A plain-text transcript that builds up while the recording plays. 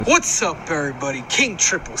What's up, everybody? King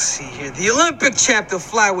Triple C here, the Olympic champ, the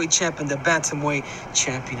flyweight champion, the bantamweight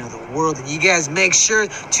champion of the world. And you guys make sure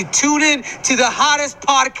to tune in to the hottest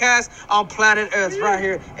podcast on planet Earth, right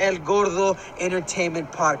here, El Gordo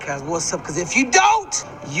Entertainment Podcast. What's up? Because if you don't,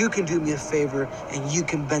 you can do me a favor and you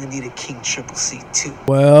can bend the knee to King Triple C too.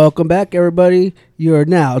 Welcome back, everybody. You are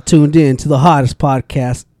now tuned in to the hottest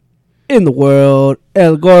podcast in the world,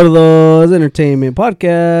 El Gordo's Entertainment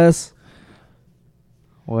Podcast.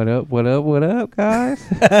 What up, guys?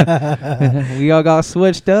 We all got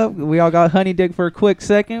switched up. We all got honey dick for a quick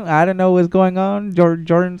second. I don't know what's going on.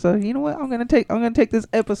 Jordan said, "You know what? I'm gonna take this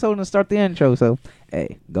episode and start the intro." So,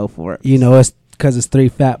 hey, go for it. You know, it's because it's three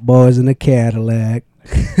fat boys in a Cadillac.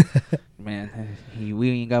 Man,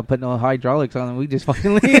 we ain't got to put no hydraulics on them. We just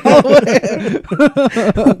fucking lean over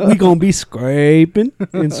it. We gonna be scraping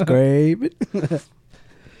and scraping.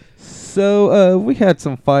 So, we had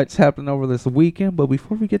some fights happening over this weekend, but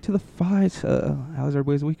before we get to the fights, how was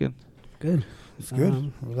everybody's weekend? Good. It's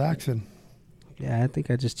good. Relaxing. Yeah, I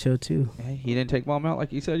think I just chilled too. Hey, you didn't take Mom out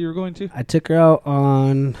like you said you were going to? I took her out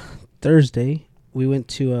on Thursday. We went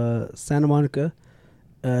to Santa Monica.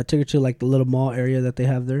 Took her to like the little mall area that they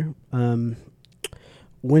have there. Went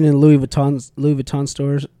in Louis Vuitton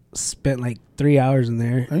stores. Spent like 3 hours in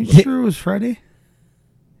there. Are you sure it was Friday?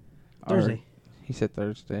 Thursday. He said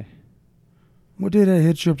Thursday. What day did I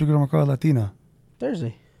hit you up to go to my car, Latina?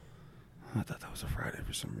 Thursday. I thought that was a Friday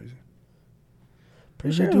for some reason.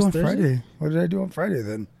 Pretty What sure did I it was do on Thursday. Friday? What did I do on Friday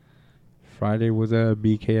then? Friday was a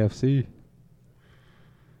BKFC.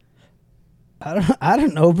 I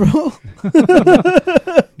don't know, bro.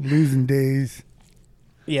 Losing days.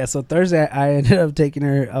 Yeah, so Thursday I ended up taking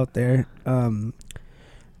her out there.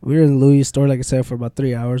 We were in the Louis store, like I said, for about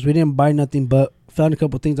 3 hours. We didn't buy nothing, but found a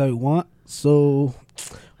couple things that we want. So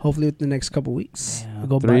hopefully within the next couple weeks, Yeah, we'll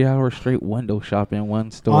go 3 buy. hour straight window shop in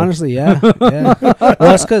one store. Honestly, yeah. Yeah.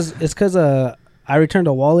 Well, it's because I returned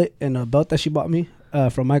a wallet and a belt that she bought me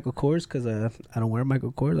from Michael Kors because I don't wear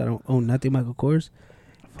Michael Kors. I don't own nothing Michael Kors.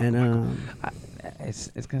 And it's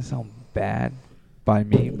gonna sound bad by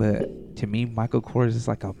me, but to me, Michael Kors is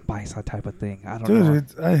like a bicep type of thing. I don't know.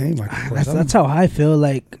 Dude, I hate my Kors. that's how I feel.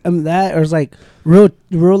 Like that, or it's like real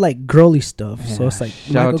like girly stuff. Yeah. So it's like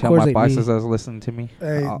Shout Michael out to Kors my ain't me. biceps that's listening to me.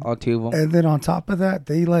 Hey, all two of them. And then on top of that,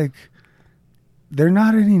 they're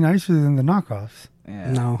not any nicer than the knockoffs.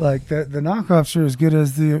 Yeah. No, Like the knockoffs are as good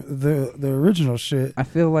as the original shit. I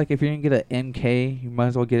feel like if you're gonna get an MK, you might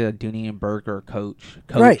as well get a Dooney and Burke or Coach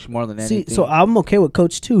right. more than See, anything. so I'm okay with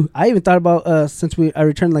Coach too. I even thought about since I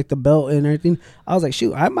returned like the belt and everything. I was like,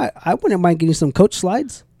 shoot, I wouldn't mind getting some Coach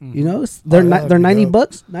slides. You know, they're that'd they're be $90. dope.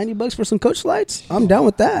 $90 for some Coach slides. I'm down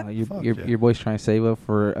with that. your boy's trying to save up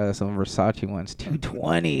for some Versace ones.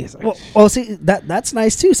 $220. Like, Well, see that's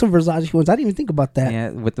nice too. Some Versace ones. I didn't even think about that. yeah,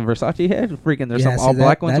 with the Versace head, freaking. There's Yeah, some see, all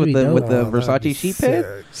black ones that'd with be the dope. with the Oh, that'd be Versace sheep head.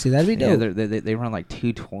 sick. See, that'd be Yeah, dope. they run like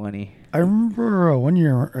 $220. I remember one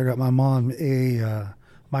year I got my mom a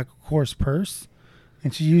Michael Kors purse,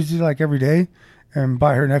 and she used it like every day. And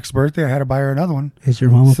by her next birthday, I had to buy her another one. Is your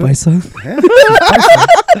mama So- paisa? Yeah.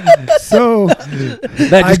 So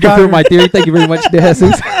That I just got confirmed her- my theory. Thank you very much,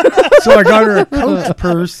 Jesus. So I got her a Coach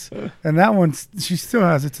purse, and that one she still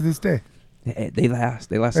has it to this day. They last.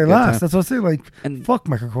 They last. They a good last. time. That's what I say. Like, And- fuck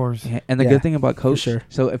Michael Kors. Yeah, and the Yeah, good thing about Coach, sure.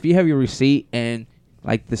 so if you have your receipt and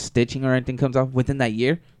like the stitching or anything comes off within that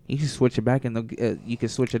year, you can switch it back and you can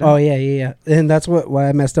switch it out. Oh yeah. And that's why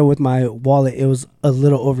I messed up with my wallet. It was a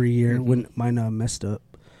little over a year when mine messed up.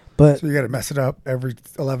 But So you got to mess it up every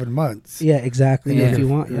 11 months. yeah, exactly. Yeah. If you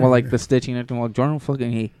want, yeah. Well, like the stitching and everything. Well, Jordan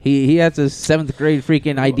fucking he has his 7th grade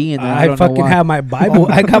freaking ID in there. I I don't know fucking why. have my Bible.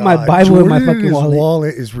 I got my God, Bible in my Jordan, fucking his wallet.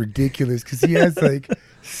 wallet is ridiculous because he has like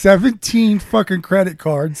 17 fucking credit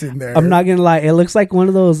cards in there. I'm not gonna lie. It looks like one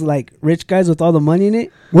of those like rich guys with all the money in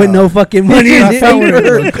it, with no fucking money in That's it. not what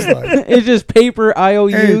it looks like. It's just paper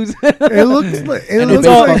IOUs It looks like it and a looks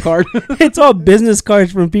baseball like card. It's all business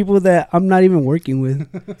cards from people that I'm not even working with.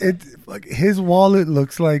 it. Like his wallet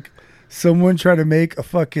looks like someone tried to make a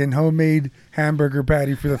fucking homemade hamburger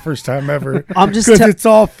patty for the first time ever. I'm just because tell- it's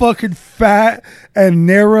all fucking fat and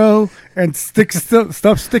narrow and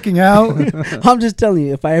stuff sticking out. I'm just telling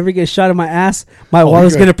you, if I ever get shot in my ass, my you're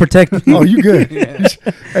wallet's good. gonna protect me. Oh, you good?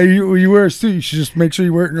 And you wear a suit. You should just make sure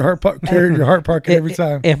you wear it in your heart pocket. Carry it in your heart pocket every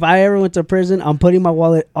time. If I ever went to prison, I'm putting my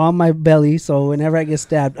wallet on my belly, so whenever I get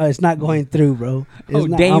stabbed, it's not going through, bro. It's Oh,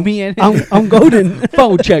 not, Damien. I'm golden.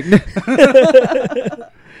 Phone check.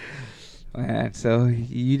 Man, so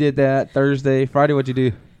you did that Thursday. Friday, what'd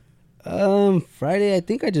you do? Friday, I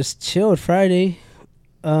think I just chilled. Friday,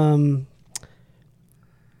 no,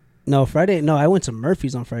 I went to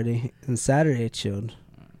Murphy's on Friday, and Saturday I chilled.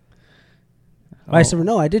 I said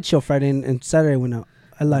no. I did chill Friday and Saturday went out.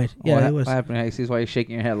 I lied. Yeah, it was. What happened? I see why you're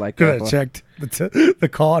shaking your head like Good. that. I checked the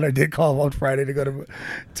call, and I did call on Friday to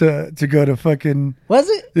go to fucking. Was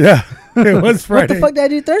it? Yeah, it was Friday. What the fuck did I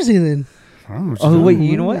do Thursday then? Oh wait,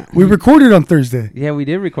 you know what? We recorded on Thursday. Yeah, we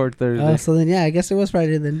did record Thursday. So then, yeah, I guess it was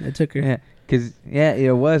Friday then. I took her. Yeah,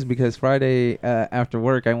 it was because Friday after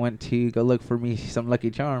work I went to go look for me some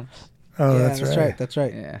Lucky Charms. Oh, yeah, that's right. That's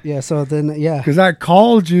right. Yeah. Yeah. So then, yeah. Because I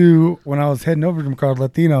called you when I was heading over to Mercado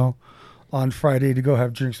Latino on Friday to go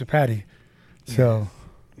have drinks with Patty. So,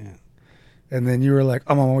 yeah. And then you were like,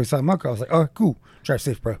 "I'm on my way to my car." I was like, "Oh, cool. Drive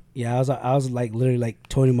safe, bro." Yeah, I was like literally like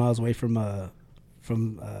 20 miles away from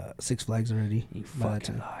Six Flags already. You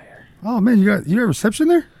fucking liar. Oh man, you got reception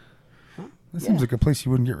there? That seems like a place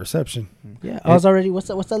you wouldn't get reception. Yeah, I was already. What's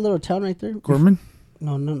that little town right there? Gorman?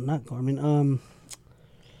 No, not Gorman.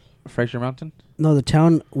 Fraser Mountain? No, the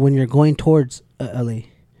town when you're going towards LA.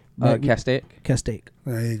 Castaic. Castaic.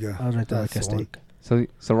 There you go. I was right there at That's the one. Castaic.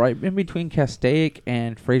 So right in between Castaic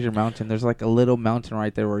and Fraser Mountain, there's like a little mountain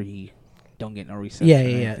right there where you don't get no reception.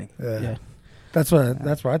 Yeah. That's where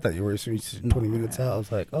I thought you were. So 20 minutes out. I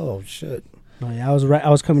was like, "Oh shit." No, yeah, I was right.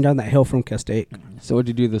 I was coming down that hill from Castaic. So what'd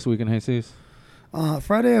you do this weekend, Jesus?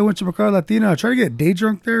 Friday I went to Mercado Latino. I tried to get day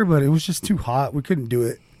drunk there, but it was just too hot. We couldn't do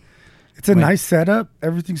it. It's a nice setup.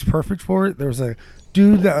 Everything's perfect for it. There was a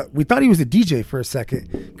dude that we thought he was a DJ for a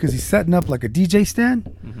second because he's setting up like a DJ stand.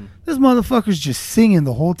 Mm-hmm. This motherfucker's just singing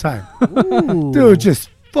the whole time. Dude, just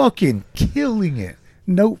fucking killing it.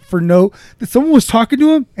 Note for note. Someone was talking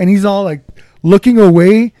to him and he's all like looking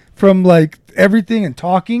away from like everything and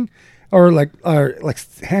talking or like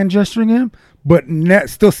hand gesturing him, but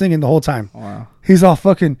still singing the whole time. Wow. He's all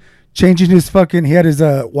fucking changing his fucking, he had his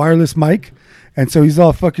wireless mic. And so he's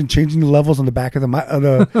all fucking changing the levels on the back of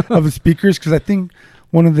the speakers because I think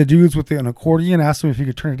one of the dudes with an accordion asked him if he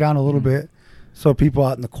could turn it down a little bit so people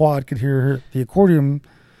out in the quad could hear the accordion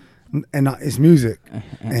and not his music.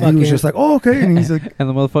 And he was just like, "Oh, okay." And he's like, and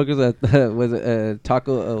the motherfuckers that was a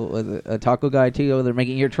taco guy too. They're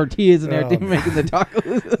making your tortillas and everything, making the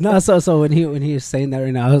tacos. No, so when he was saying that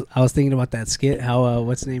right now, I was thinking about that skit. How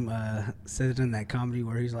what's his name said it in that comedy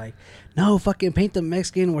where he's like, "No, fucking paint the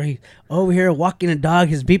Mexican where he over here walking a dog,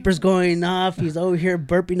 his beeper's going off, he's over here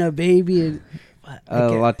burping a baby." And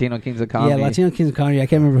Latino Kings of Comedy. Yeah, Latino Kings of Comedy. I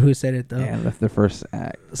can't remember who said it though. Yeah, that's their first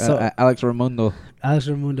act. So Alex Raimundo.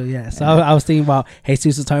 Yeah. So I was thinking about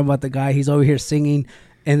Jesus was talking about the guy. He's over here singing,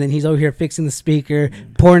 and then he's over here fixing the speaker,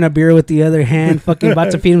 pouring a beer with the other hand, fucking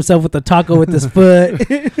about to feed himself with a taco with his foot.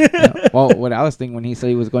 Well, what I was thinking when he said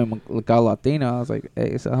he was going Mercado Latino, I was like,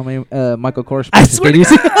 "Hey, so how many Michael Kors I pieces swear did you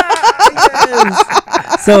see?"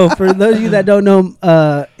 So for those of you that don't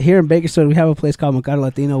know, here in Bakersfield we have a place called Mercado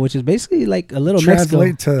Latino, which is basically like a little Mexico.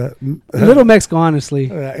 A little Mexico, honestly.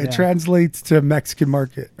 It translates to Mexican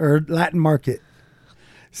market or Latin market.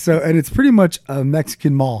 So, and it's pretty much a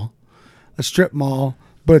Mexican mall, a strip mall,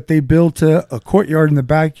 but they built a courtyard in the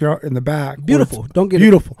backyard in the back. Beautiful. Don't get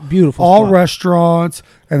beautiful. It. Beautiful. All spot. restaurants,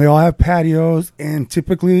 and they all have patios. And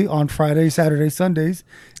typically on Fridays, Saturdays, Sundays,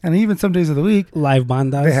 and even some days of the week, live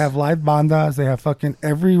bandas. They have live bandas. They have fucking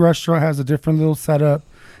every restaurant has a different little setup,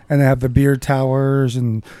 and they have the beer towers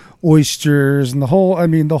and oysters and the whole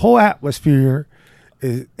atmosphere.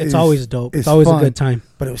 It's always dope. It's always fun, a good time.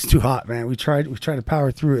 But it was too hot, man. We tried to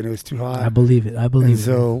power through it, and it was too hot. I believe it. And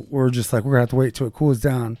so we're just like, we're gonna have to wait till it cools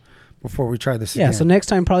down before we try this. Yeah. Again. So next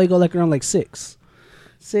time, probably go like around like 7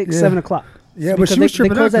 o'clock. Yeah, but she was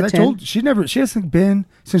tripping out because she hasn't been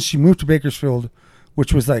since she moved to Bakersfield,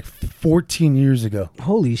 which was like 14 years ago.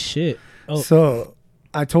 Holy shit! Oh. So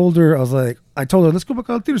I told her, let's go back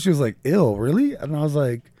out there. She was like, "Ill, really?" And I was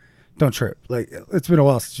like, "Don't trip. Like, it's been a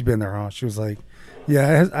while since you've been there, huh?" She was like,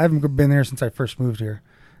 "Yeah, I haven't been there since I first moved here."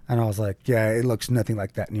 And I was like, "Yeah, it looks nothing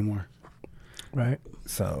like that anymore." Right.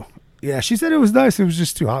 So yeah, she said it was nice. It was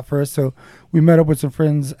just too hot for us. So we met up with some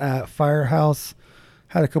friends at Firehouse,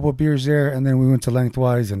 had a couple of beers there, and then we went to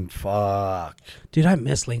Lengthwise, and fuck. Dude, I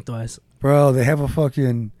miss Lengthwise. Bro, they have a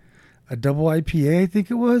double IPA, I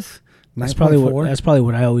think it was. That's probably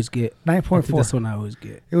what I always get. 9.4. That's one I always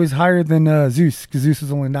get. It was higher than Zeus, because Zeus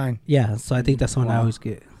was only 9. Yeah, so I think that's one I always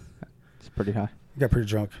get. It's pretty high. Got pretty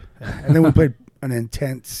drunk. Yeah. And then we played an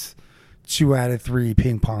intense 2 out of 3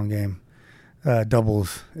 ping pong game.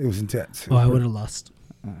 Doubles. It was intense. I would have lost.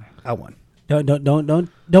 I won.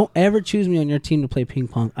 Don't ever choose me on your team to play ping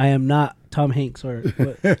pong. I am not Tom Hanks or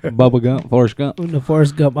Bubba Gump, Forrest Gump. No,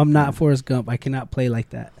 Forrest Gump. I'm not Forrest Gump. I cannot play like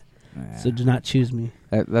that. Yeah. So do not choose me.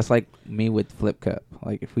 That's like me with Flip Cup.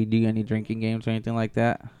 Like if we do any drinking games or anything like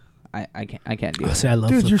that, I can't do it. See, I love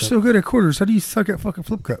Dude, Flip you're Cup. so good at quarters. How do you suck at fucking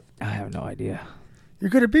Flip Cup? I have no idea. You're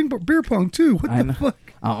good at beer pong too. What the fuck?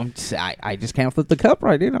 I just can't flip the cup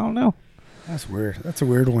right, dude. I don't know. That's weird. That's a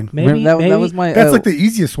weird one. Maybe that was my. That's like the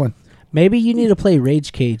easiest one. Maybe you need to play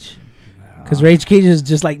Rage Cage, because Rage Cage is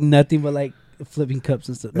just like nothing but like flipping cups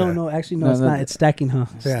and stuff. Yeah. No, actually, it's not. It's stacking, huh?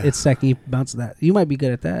 Yeah. It's stacking. You bounce that. You might be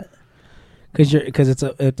good at that, because it's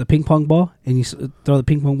a ping pong ball, and you throw the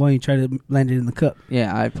ping pong ball and you try to land it in the cup.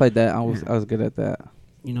 Yeah, I played that. I was good at that.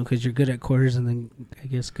 You know, because you're good at quarters, and then I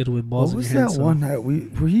guess good with balls. What was in your that hand, one that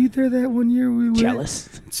were you there that one year? We were jealous.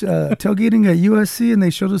 Tailgating at USC, and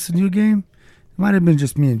they showed us a new game. It might have been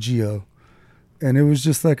just me and Gio, and it was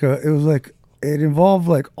just like it involved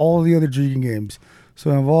like all the other drinking games.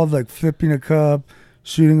 So it involved like flipping a cup,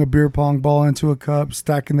 shooting a beer pong ball into a cup,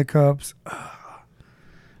 stacking the cups.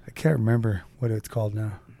 I can't remember what it's called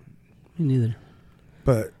now. Me neither.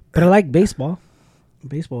 But I like baseball.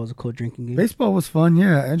 Baseball was a cool drinking game. Baseball was fun.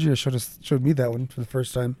 Yeah, Andrea showed me that one for the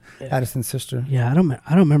first time. Yeah. Addison's sister. Yeah, I don't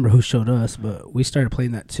remember who showed us, but we started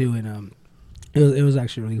playing that too, and it was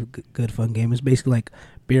actually a really good fun game. It's basically like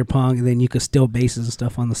beer pong, and then you could steal bases and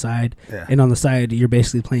stuff on the side. Yeah. And on the side you're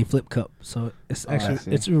basically playing flip cup. So it's actually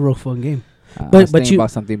it's a real fun game. But you about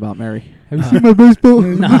something about Mary. Have you seen my baseball?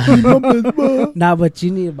 Nah, but you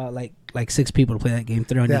need about like 6 people to play that game,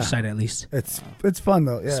 3 on each side at least. It's fun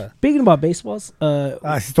though. Yeah. Speaking about baseballs,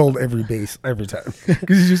 I stole every base every time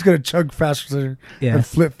because you just gotta chug faster and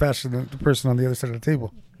flip faster than the person on the other side of the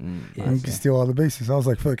table. And you can steal all the bases. I was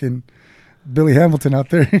like fucking Billy Hamilton out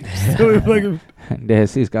there. He's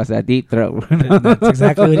got that deep throat. That's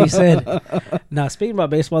exactly what he said. Now, speaking about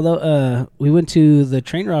baseball though, we went to the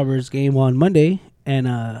Train Robbers game on Monday, and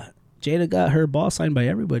Jada got her ball signed by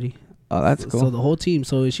everybody. Oh, that's cool. So the whole team.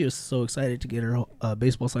 So she was so excited to get her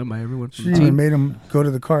baseball signed by everyone. She even made him go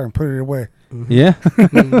to the car and put it away. Mm-hmm. Yeah.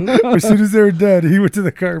 As soon as they were done, he went to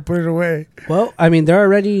the car and put it away. Well, I mean, they're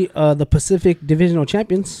already the Pacific Divisional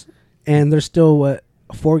champions, and there's still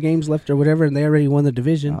 4 games left or whatever, and they already won the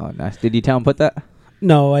division. Oh, nice. Did you tell him put that?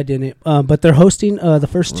 No, I didn't. But they're hosting the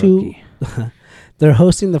first Rookie. 2. They're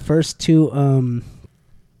hosting the first 2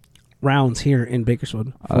 rounds here in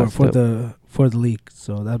Bakersfield for the league.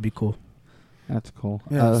 So that'd be cool. That's cool.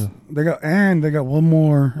 Yes. They got one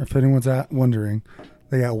more. If anyone's wondering,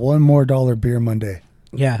 they got one more $1 beer Monday.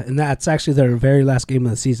 Yeah, and that's actually their very last game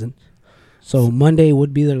of the season. So Monday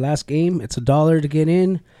would be their last game. It's $1 to get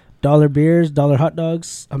in. $1 beers, $1 hot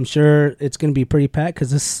dogs. I'm sure it's going to be pretty packed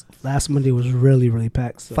because this last Monday was really, really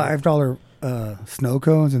packed. So. $5 snow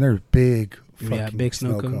cones, and they're big. Big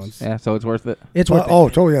snow cones. Yeah, so it's worth it. It's worth it. Oh,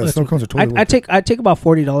 totally. Yeah, the snow cones are totally worth it. I take about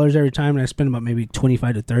 $40 every time, and I spend about maybe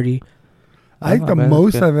 $25 to $30. I think the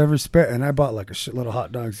most I've ever spent, and I bought like a shitload of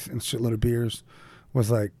hot dogs and a shitload of beers,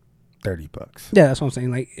 was like $30. Yeah, that's what I'm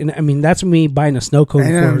saying. Like, and I mean, that's me buying a snow cone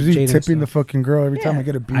and for I'm Jada. Tipping the fucking girl every time I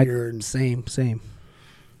get a beer. Same.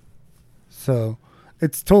 So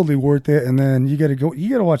it's totally worth it. And then you got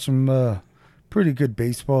to watch some pretty good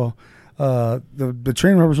baseball. The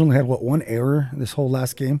Train Robbers only had one error this whole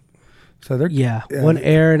last game. So they're one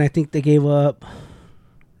error, and I think they gave up.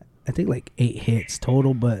 I think like 8 hits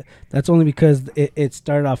total, but that's only because it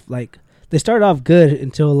started off like they started off good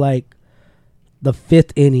until like the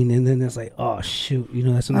 5th inning, and then it's like, oh shoot,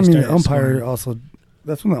 that's when they started umpire scoring. also.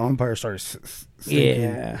 That's when the umpire started sinking.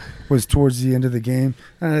 Yeah, was towards the end of the game.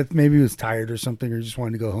 Maybe he was tired or something, or just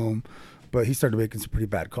wanted to go home. But he started making some pretty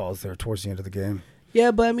bad calls there towards the end of the game. Yeah,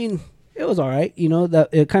 but I mean, it was all right. That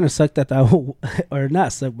it kind of sucked that or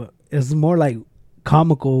not sucked, but it was more like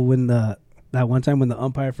comical when that one time when the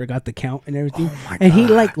umpire forgot the count and everything, and he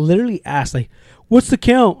like literally asked like, "What's the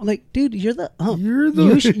count?" I'm like, dude, you're the ump.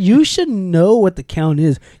 You should know what the count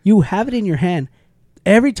is. You have it in your hand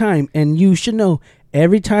every time, and you should know.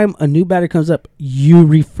 Every time a new batter comes up, you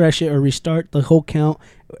refresh it or restart the whole count.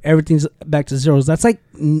 Everything's back to zeros. That's like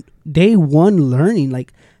day one learning.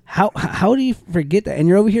 Like how do you forget that? And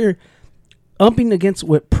you're over here umping against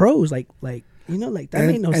with pros. Like that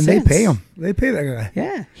made no sense. And they pay him. They pay that guy.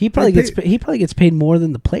 Yeah, he probably gets paid more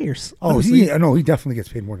than the players. Oh, he definitely gets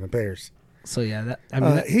paid more than the players. So yeah,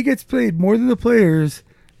 he gets paid more than the players,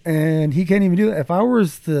 and he can't even do that. If I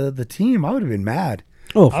was the team, I would have been mad.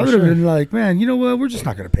 Oh, for I would have been like, man, you know what? We're just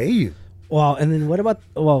not going to pay you. Well, and then what about?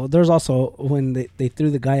 Well, there's also when they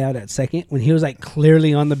threw the guy out at second when he was like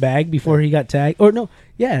clearly on the bag before he got tagged. Or no,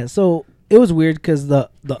 yeah. So it was weird because the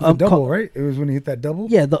ump double, right? It was when he hit that double.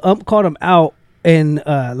 Yeah, the ump called him out, and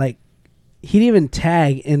like he didn't even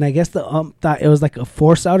tag, and I guess the ump thought it was like a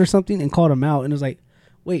force out or something, and called him out, and it was like,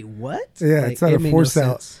 wait, what? Yeah, like, it's not a force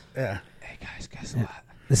out. Yeah. Hey guys, guess what?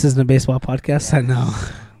 This isn't a baseball podcast. I know.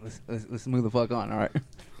 Let's move the fuck on. All right.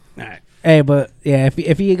 Hey, but yeah,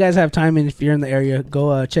 if you guys have time and if you're in the area,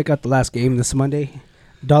 go check out the last game this Monday.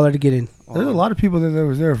 $1 to get in. There's a lot of people that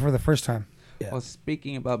was there for the first time. Yeah. Well,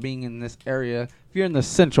 speaking about being in this area, if you're in the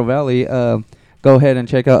Central Valley, go ahead and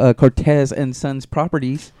check out Cortez and Sons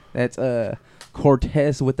Properties. That's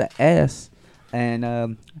Cortez with the S.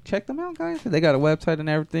 And check them out, guys. They got a website and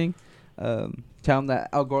everything. Tell them that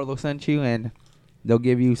Al Gorlo sent you, and they'll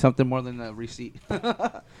give you something more than a receipt.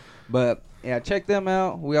 But, yeah, check them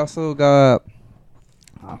out. We also got...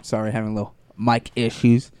 I'm sorry, having a little mic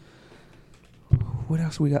issues. What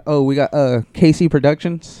else we got? Oh, we got KC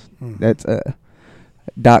Productions. That's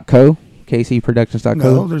 .co. KCProductions.co.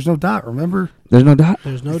 No, there's no dot. Remember? There's no dot?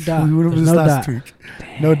 There's no dot. We went over There's this no last dot. week.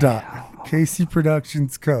 No dot. KC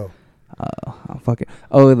Productions Co. Oh, fuck it.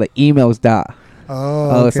 Oh, the email's dot.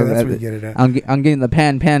 Oh, okay, so that's where you get it at. I'm getting the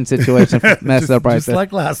pan situation messed up right just there.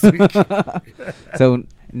 like last week. So,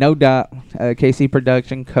 no dot. KC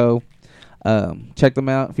Production Co. Check them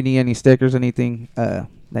out. If you need any stickers, anything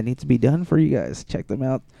that needs to be done for you guys, check them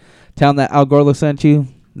out. Tell them that Al Gorlo sent you.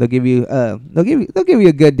 They'll give you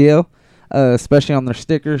a good deal, especially on their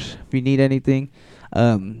stickers. If you need anything,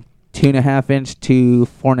 2.5 inch to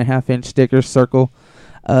 4.5 inch stickers, circle.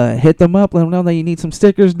 Hit them up. Let them know that you need some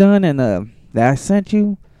stickers done, and that I sent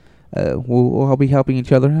you. We'll all be helping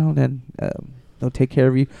each other out, and they'll take care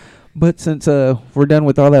of you. But since we're done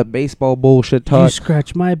with all that baseball bullshit talk, You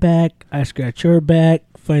scratch my back, I scratch your back.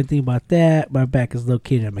 Funny thing about that, my back is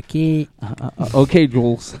located on my key. okay,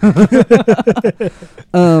 Jules.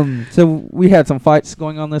 So we had some fights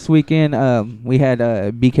going on this weekend. We had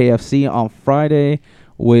BKFC on Friday,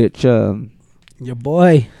 which Your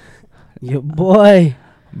boy,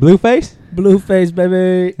 Blueface. Blueface,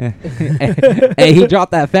 baby. Hey, he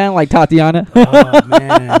dropped that fan like Tatiana. Oh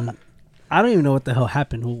man, I don't even know what the hell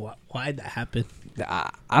happened. Why that happened?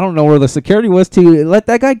 I don't know where the security was to let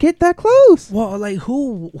that guy get that close. Well, like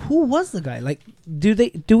who was the guy? Like, do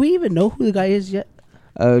we even know who the guy is yet?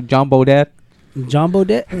 John Bodette. John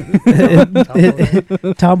Bodette,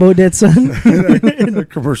 Tom Bodette's son. The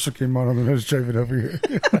commercial came on and I was driving over here.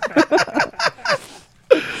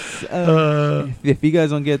 If you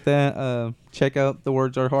guys don't get that, check out the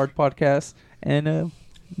Words Are Hard podcast, and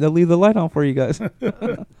they'll leave the light on for you guys.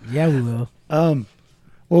 Yeah, we will.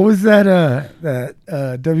 What was that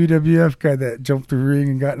WWF guy that jumped the ring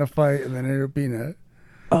and got in a fight and then ended up being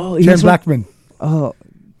Ken Blackman? Oh,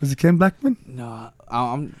 Was it Ken Blackman? no,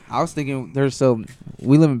 I was thinking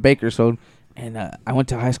we live in Bakersfield, and I went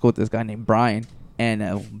to high school with this guy named Brian,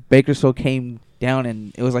 and Bakersfield came down,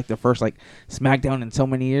 and it was like the first like SmackDown in so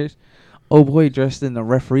many years. Oh boy, dressed in the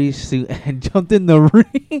referee suit and jumped in the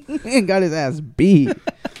ring and got his ass beat.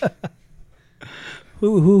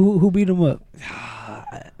 Who beat him up?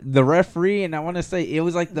 The referee, and I want to say it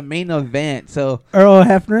was like the main event. So Earl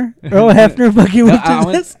Hefner. Earl Hefner fucking no,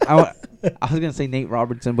 whipped his ass. I was gonna say Nate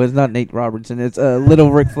Robertson, but it's not Nate Robertson. It's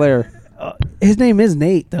Little Ric Flair. His name is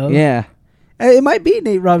Nate, though. Yeah, It might be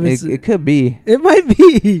Nate Robinson. it could be. It might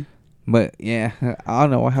be. But yeah, I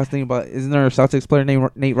don't know. I was thinking about, isn't there a Celtics player named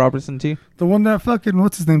Nate Robertson too? The one that fucking,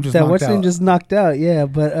 what's his name, just That knocked what's out. name just knocked out. Yeah,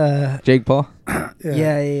 but Jake Paul.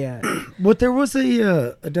 yeah. But there was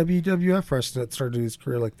a WWF wrestler that started his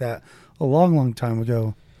career like that a long, long time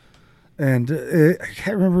ago. And I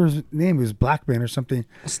can't remember his name. It was Blackman or something.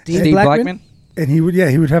 Steve Blackman? And he would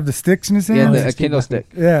have the sticks in his Yeah, hands. a Kindle stick.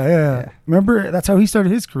 Yeah. Remember, that's how he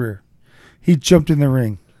started his career. He jumped in the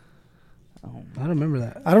ring. I don't remember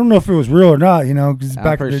that. I don't know if it was real or not, because I'm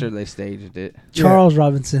back pretty then, sure they staged it. Charles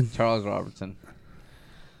Robinson. Charles Robertson.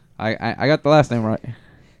 I got the last name right.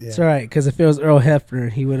 Yeah. It's all right, because if it was Earl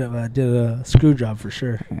Hefner, he would have did a screw job for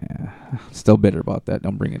sure. Yeah. Still bitter about that.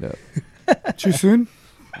 Don't bring it up. Too soon?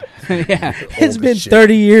 Yeah. It's been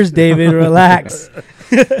 30 years, David. Relax.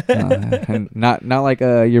 And not like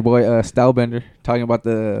your boy Stylebender talking about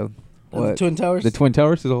the Twin Towers? The Twin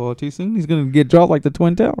Towers is all too soon. He's gonna get dropped like the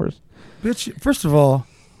Twin Towers. Bitch, first of all,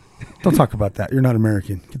 don't talk about that. You're not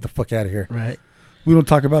American. Get the fuck out of here. Right. We don't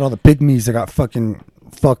talk about all the pygmies that got fucking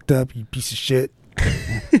fucked up, you piece of shit.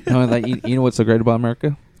 No, like you know what's so great about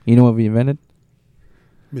America? You know what we invented?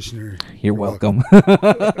 Missionary. You're welcome.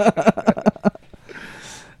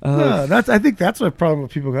 No, I think that's what problem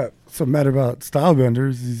people got so mad about Stylebender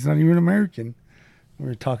is he's not even American. We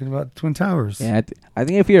were talking about Twin Towers. Yeah, I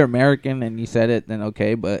think if you're American and you said it, then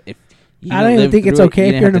okay. But if you I don't even think it's okay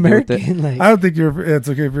if you're an American. I don't think it's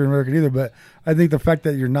okay if you're American either, but I think the fact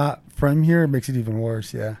that you're not from here makes it even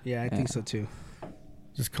worse. Yeah. Yeah, I think so too.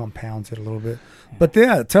 Just compounds it a little bit. But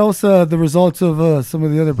yeah, tell us the results of some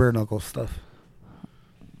of the other bare knuckle stuff.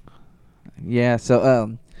 Yeah,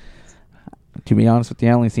 so to be honest with you,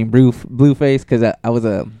 I only seen Blueface because I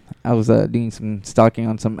was doing some stalking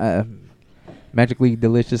on some Magically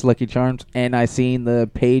Delicious Lucky Charms, and I seen the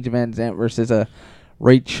Paige VanZant versus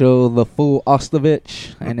Rachael the Fool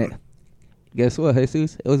Ostovich, and it. Guess what,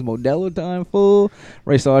 Jesus? It was Modelo time, fool.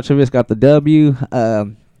 Rachael Ostovich got the W.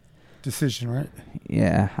 Decision, right?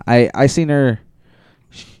 Yeah, I seen her.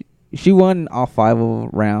 She won all 5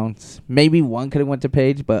 rounds. Maybe one could have went to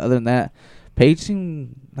Paige, but other than that, Paige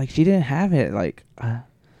seemed like she didn't have it.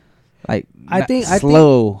 I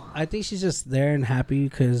think she's just there and happy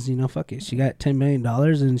because fuck it. She got $10 million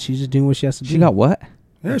and she's just doing what she has to do. She got what?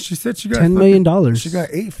 Yeah, she said she got $10 million. She got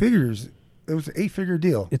 8 figures. It was an 8-figure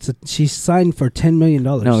deal. She signed for $10 million.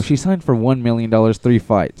 No, she signed for $1 million, 3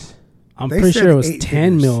 fights. I'm pretty sure it was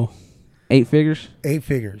 10 mil. 8 figures? 8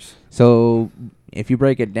 figures. So if you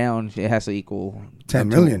break it down, it has to equal 10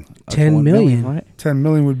 million. 10 million, right? 10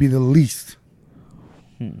 million would be the least.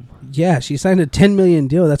 Yeah, she signed a $10 million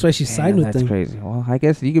deal. That's why she signed with them. That's crazy. Well, I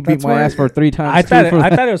guess you could beat my ass for 3 times. I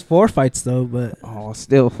thought it was 4 fights though, but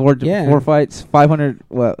still 4 fights, 500.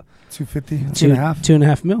 What? 250,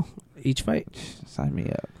 2.5 mil each fight. Sign me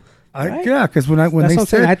up. Right? Yeah, because when they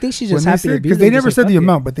said, I think she's just happy to be because they never said the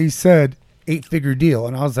amount, but they said 8-figure deal,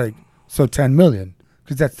 and I was like, so 10 million,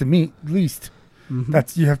 because that's the least. Mm-hmm.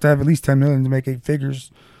 That's you have to have at least 10 million to make 8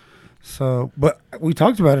 figures. So, but we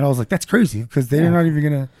talked about it, and I was like, that's crazy because they're not even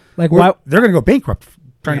gonna they're gonna go bankrupt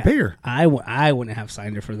trying to pay her. I wouldn't have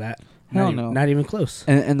signed her for that. No, not even close.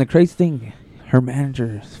 And the crazy thing, her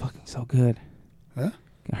manager is fucking so good. Huh?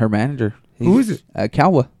 Her manager. Who is it?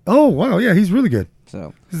 Calwa. Oh wow, yeah, he's really good.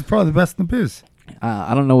 So this is probably the best in the biz.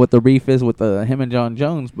 I don't know what the beef is with him and John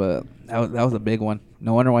Jones, but that was a big one.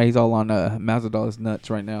 No wonder why he's all on Masvidal's nuts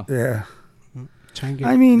right now. Yeah. Trying to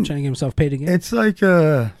get himself paid again. It's like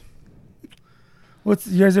you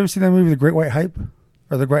guys ever seen that movie, The Great White Hype,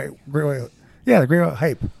 or The Great White? Yeah, The Great White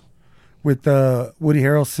Hype, with Woody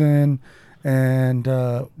Harrelson and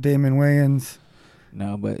Damon Wayans.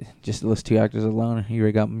 No, but just those 2 actors alone, you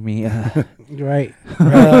already got me. Right.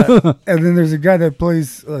 And then there's a guy that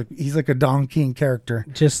plays he's like a Don King character.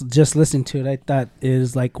 Just listening to it, I thought it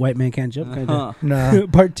was like White Man Can't Jump kind of. No.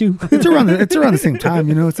 Part 2. It's around the same time,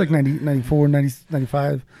 It's like 90, 94, 90,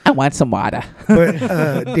 95. I want some water.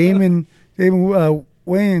 But Damon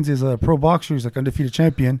Wayans is a pro boxer. He's like undefeated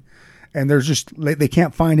champion, and there's just they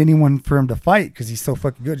can't find anyone for him to fight because he's so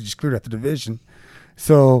fucking good. He just cleared out the division.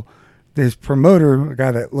 So this promoter, a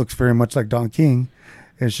guy that looks very much like Don King,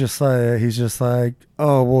 is just like he's just like,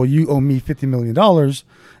 oh well, you owe me $50 million,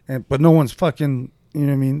 but no one's fucking, you know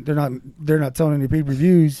what I mean? They're not selling any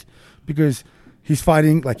pay-per-views because he's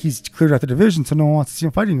fighting, like he's cleared out the division, so no one wants to see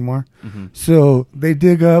him fight anymore. Mm-hmm. So they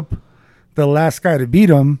dig up the last guy to beat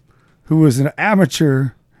him, who was an amateur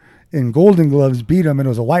in Golden Gloves, beat him, and it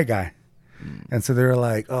was a white guy. And so they were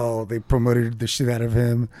like, oh, they promoted the shit out of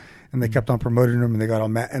him, and they kept on promoting him, and they got all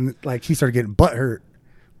mad, and like he started getting butthurt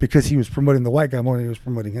because he was promoting the white guy more than he was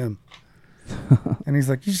promoting him. And he's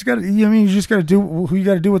like, you just got to do who you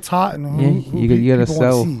got to do what's hot, and who you got to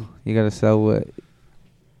sell. You got to sell what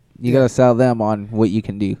you got to sell them on what you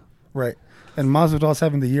can do. Right. And Masvidal's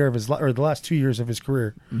having the year of the last 2 years of his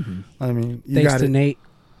career. Mm-hmm. I mean, thanks to Nate.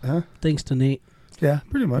 Huh? Thanks to Nate. Yeah,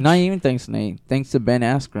 pretty much. Not even thanks to Nate. Thanks to Ben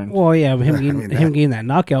Askren. Well, yeah, him getting that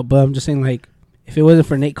knockout. But I'm just saying, like, if it wasn't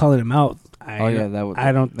for Nate calling him out,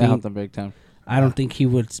 that helped him big time. I don't think he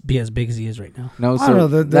would be as big as he is right now. No, so I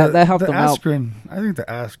don't know, that helped him out. I think the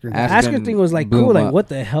Askren thing was like cool. Like, what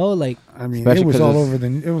the hell? Like, I mean, it was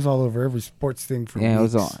all over every sports thing for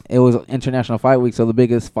weeks. It was International Fight Week, so the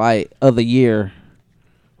biggest fight of the year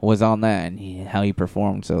was on that, and how he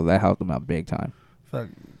performed. So that helped him out big time.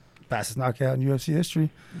 Fastest knockout in UFC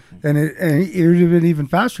history, and it would have been even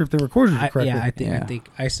faster if they recorded it correctly.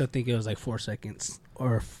 I still think it was like 4 seconds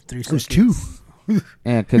or 3 seconds. It was 2.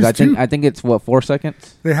 Yeah, because I think it's 4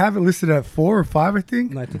 seconds. They have it listed at 4 or 5, I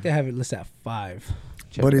think. No, I think they have it listed at 5.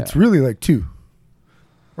 But it's really like 2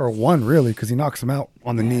 or 1, really, because he knocks him out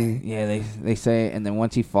on the knee. Yeah, they say, and then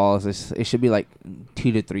once he falls, it should be like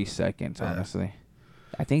 2 to 3 seconds. Honestly,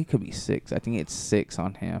 I think it could be 6. I think it's 6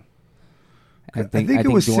 on him. I think it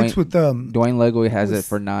was 6 with Dwayne Legway has it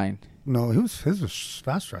for 9. No, his was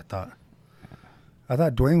faster. I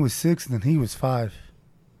thought Dwayne was 6 and then he was 5.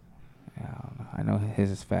 Yeah, I know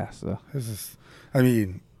his is fast though. His is, I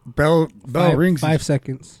mean, Bell rings 5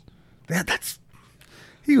 seconds. Yeah,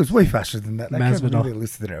 he was way faster than that. I can't believe they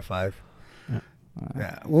listed it at 5.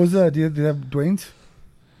 Yeah. What was that? Did they have Dwayne's?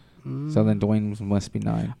 So then Dwayne must be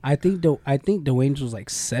 9. I think Dwayne's was like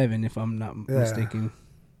 7 if I'm not mistaken.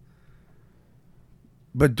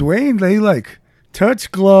 But Dwayne, they like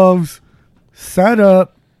touch gloves, set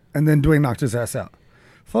up, and then Dwayne knocked his ass out.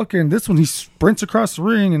 Fucking this one, he sprints across the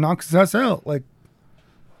ring and knocks his ass out. Like,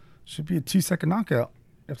 Should be a 2-second knockout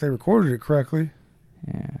if they recorded it correctly.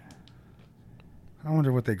 Yeah. I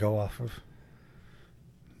wonder what they go off of.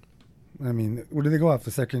 I mean, what do they go off?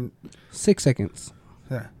 The second? 6 seconds.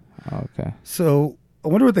 Yeah. Okay. So I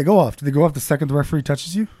wonder what they go off. Do they go off the second the referee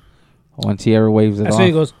touches you? Once he ever waves it That's off. when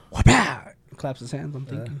he goes, wha-pow, claps his hands, I'm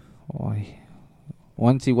thinking. Well,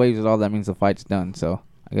 once he waves it off, that means the fight's done. So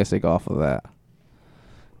I guess they go off of that.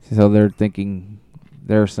 So they're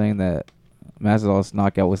saying that Masvidal's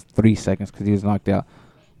knockout was 3 seconds because he was knocked out.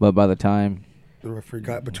 But by the time The referee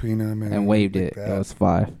got between them and waved it, it was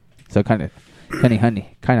 5. So kind of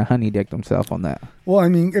honey dicked himself on that. Well, I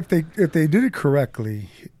mean, if they did it correctly,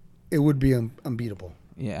 it would be unbeatable.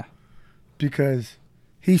 Yeah. Because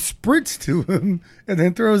he sprints to him and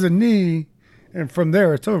then throws a knee, and from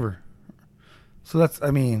there it's over. So that's, I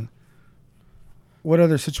mean, what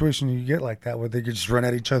other situation do you get like that where they could just run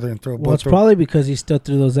at each other and throw? Well, it's probably because he still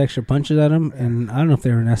threw those extra punches at him, and I don't know if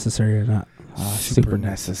they were necessary or not. Super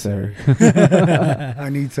necessary. I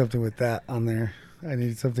need something with that on there. I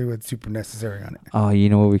need something with super necessary on it. Oh, you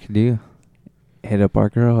know what we can do? Hit up our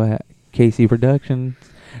girl at KC Productions.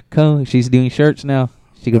 Come, she's doing shirts now.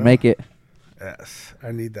 She could make it. Yes,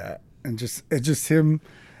 I need that. And it's just him.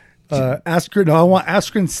 Askren. No, I want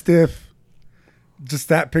Askren stiff. Just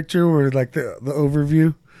that picture where like the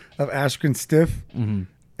overview of Askren stiff, and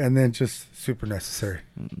then just super necessary.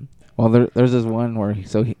 Mm-hmm. Well, there's this one where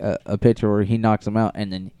a picture where he knocks him out,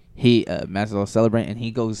 and then he Masvidal celebrate, and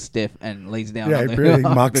he goes stiff and lays down. Yeah, he really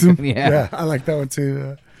mocks him. Yeah, I like that one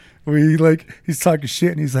too. Where he's talking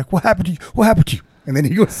shit, and he's like, "What happened to you? What happened to you?" And then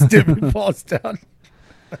he goes stiff and falls down.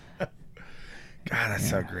 God, that's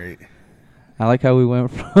so great. I like how we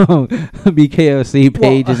went from BKFC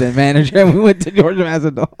pages and manager, and we went to George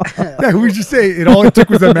Masvidal. Yeah, we just say it. All it took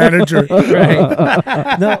was a manager.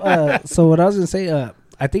 Right. No. So what I was gonna say,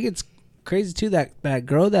 I think it's crazy too that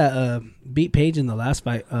girl that beat Paige in the last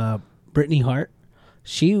fight, Brittany Hart.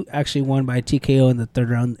 She actually won by TKO in the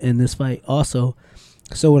 3rd round in this fight also.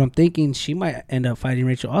 So what I'm thinking, she might end up fighting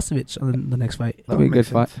Rachael Ostovich on the next fight. That'd be a good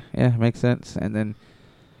fight. Yeah, makes sense. And then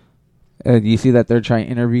you see that they're trying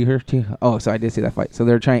to interview her too. Oh, so I did see that fight. So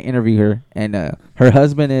they're trying to interview her, and her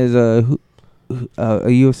husband is a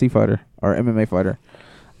UFC fighter or MMA fighter.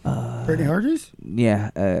 Brittany Hargis?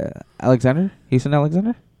 Yeah, Houston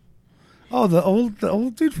Alexander. Oh, the old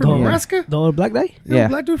dude from Nebraska? The old black guy? Yeah.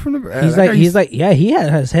 Black dude from Nebraska. He's like, he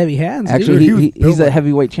has heavy hands. Actually, dude. he's a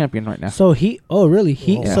heavyweight champion right now. So really?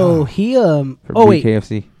 For Wait.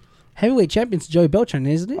 BKFC. Heavyweight champion's Joey Beltran,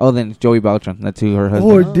 isn't it? Oh, then it's Joey Beltran. That's who her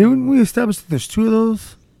husband. Oh, didn't we establish that there's 2 of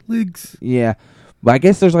those leagues? Yeah. But I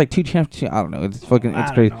guess there's like 2 champions. I don't know. It's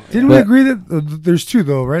crazy. Didn't we agree that there's 2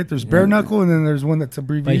 though, right? There's bare knuckle and then there's one that's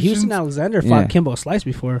abbreviation. But Houston Alexander fought Kimbo Slice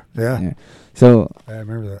before. Yeah. So I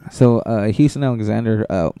remember that. So Houston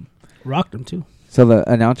Alexander rocked him too. So the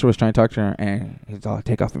announcer was trying to talk to her, and he's all,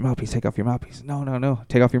 "Take off your mouthpiece. Take off your mouthpiece. No.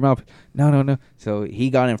 Take off your mouthpiece. No. So he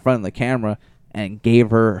got in front of the camera and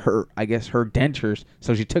gave her dentures.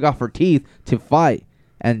 So she took off her teeth to fight,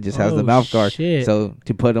 and just has the mouth guard. Shit. So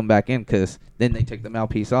to put them back in, because then they took the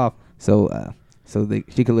mouthpiece off. So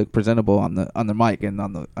she could look presentable on the mic and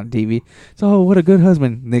on TV. So what a good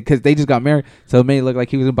husband, because they just got married. So it made it look like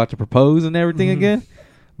he was about to propose and everything again.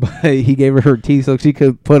 But he gave her teeth so she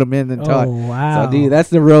could put them in and talk. Oh, wow. So, dude, that's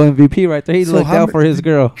the real MVP right there. He looked out for his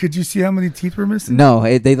girl. Could you see how many teeth were missing? No,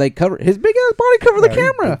 they like cover his big ass body cover the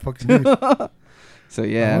camera. So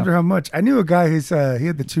yeah, I wonder how much. I knew a guy who's he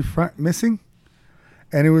had the 2 front missing,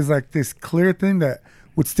 and it was like this clear thing that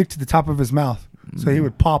would stick to the top of his mouth. So he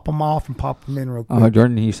would pop them off and pop them in real quick. Oh,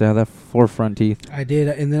 Jordan used to have that 4 front teeth. I did,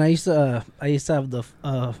 and then I used to have the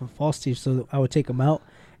false teeth, so I would take them out,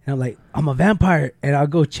 and I'm like, I'm a vampire, and I'll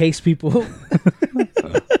go chase people.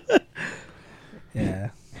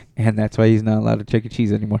 Yeah, and that's why he's not allowed to Chuck E.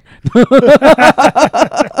 Cheese anymore.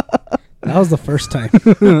 That was the first time.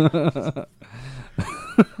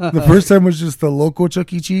 The first time was just the local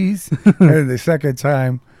Chuck E. Cheese, and the second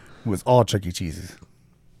time was all Chuck E. Cheeses.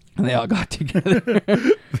 And they all got together.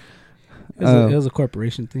 It was a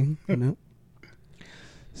corporation thing, you know.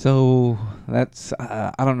 So that's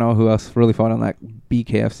I don't know who else really fought on that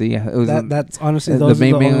BKFC. It was that's honestly those are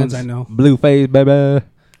the only ones I know. Blueface, baby.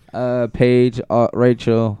 Paige,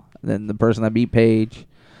 Rachel, then the person that beat Paige.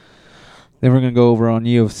 Then we're gonna go over on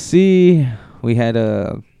UFC. We had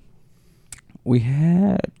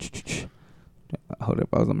hold up,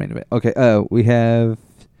 I was on main event. Okay, we have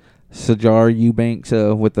Sajar Eubanks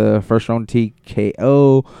with the first round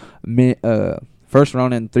TKO. First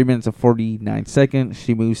round in 3 minutes and 49 seconds.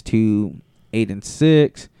 She moves to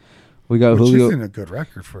 8-6. We got Julio. She's in a good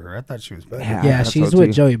record for her. I thought she was better. Yeah, she's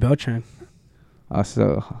with Joey Beltran.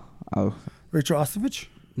 So Oh, Rachael Ostovich?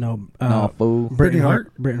 No, no, fool. Brittany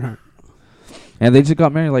Hart? Brittany Hart. And they just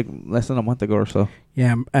got married like less than a month ago or so.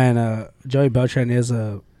 Yeah, and Joey Beltran is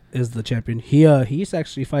the champion. He used to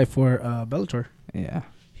actually fight for Bellator. Yeah.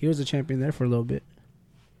 He was a champion there for a little bit.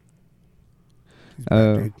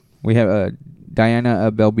 We have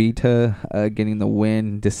Diana Belbita getting the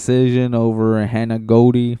win decision over Hannah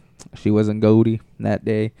Goldie. She wasn't Goldie that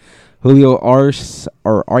day. Julio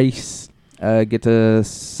Ice gets a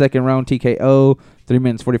second round TKO, 3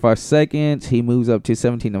 minutes 45 seconds. He moves up to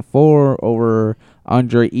 17-4 over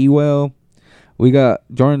Andre Ewell. We got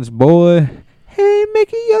Jordan's boy. Hey,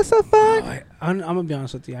 Mickey, you're so fun. I'm gonna be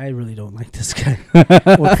honest with you. I really don't like this guy.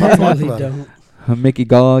 I really don't. Mickey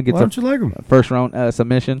Gall gets Why don't you like him? first round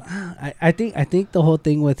submission. I think the whole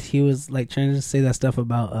thing with he was like trying to say that stuff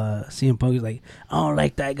about CM Punk. He's like, I don't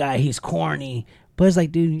like that guy. He's corny. But it's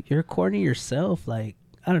like, dude, you're corny yourself. Like,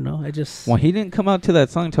 I don't know. Well, he didn't come out to that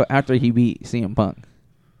song until after he beat CM Punk.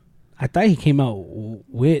 I thought he came out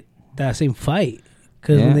with that same fight.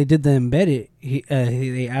 Because when they did the embedded,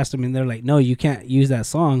 they asked him, and they're like, no, you can't use that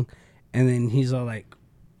song. And then he's all like,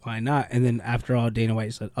 why not? And then after all, Dana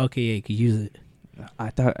White said, okay, yeah, you can use it. I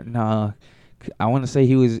thought, no. I want to say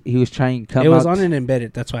he was trying to come out. It was on an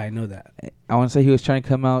embedded. That's why I know that. I want to say he was trying to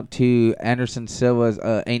come out to Anderson Silva's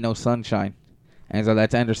Ain't No Sunshine. And so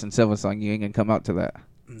that's Anderson Silva's song. You ain't going to come out to that.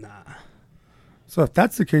 Nah. So if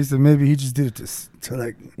that's the case, then maybe he just did it to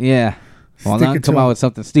like... Yeah. Well, stick not it come to out him. with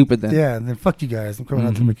something stupid then. Yeah, and then fuck you guys. I'm coming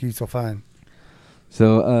out to make you so fine.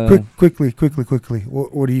 So, Quickly.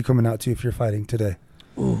 What are you coming out to if you're fighting today?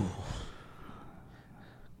 Ooh.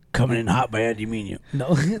 Coming in hot by Andy Mino. No.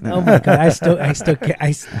 Oh my god. I'm still It's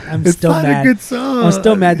still not mad. a good song. I'm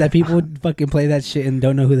still mad that people would fucking play that shit and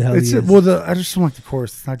don't know who the hell he is. Well, I just don't like the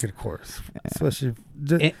chorus. It's not a good chorus, especially in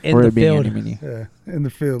the field. in the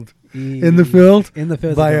field. In the field. In the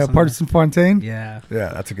field. By Partisan Fontaine. Yeah. Yeah,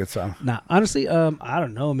 that's a good song. Nah, honestly, I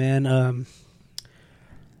don't know, man.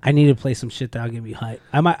 I need to play some shit that'll get me hyped.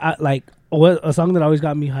 A song that always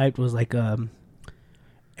got me hyped was like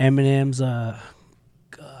Eminem's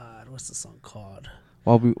God, what's the song called?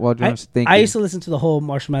 While Jordan's thinking, I used to listen to the whole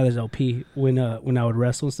Marshall Mathers LP when I would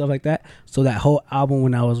wrestle and stuff like that. So that whole album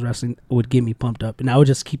when I was wrestling would get me pumped up, and I would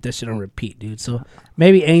just keep that shit on repeat, dude. So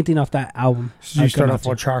maybe anything off that album. So you start off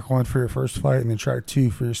on track 1 for your first fight, and then track 2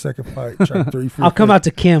 for your second fight, track 3 for your I'll come out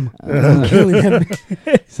to Kim. Killing him.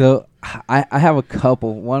 So I have a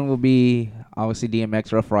couple. One will be obviously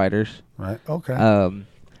DMX Rough Riders. Right. Okay.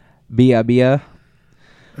 Bia Bia.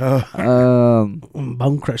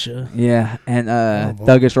 Bone Crusher. Yeah, and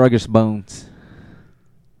Thuggish Ruggish Bones.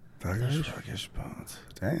 Thuggish Bones.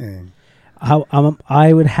 Dang.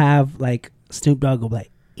 I would have like Snoop Dogg go like,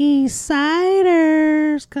 East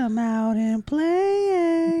Siders come out and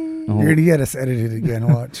play. You're gonna get us edited again.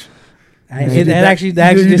 Watch. That actually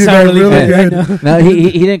did sounded really really good. No,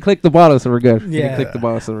 he didn't click the bottle, so we're good. He Yeah. didn't click the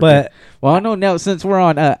bottle, so we're But good. Well, I know now since we're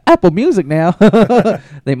on Apple Music now,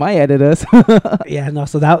 they might edit us. yeah, no.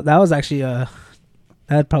 So that was actually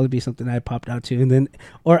that'd probably be something I popped out to, and then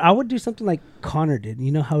or I would do something like Connor did.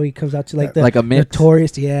 You know how he comes out to like the like a mix?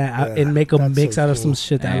 Notorious, and make a that's mix so out of cool. some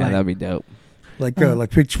shit that I like. That'd be dope. Like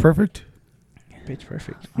Pitch Perfect. Pitch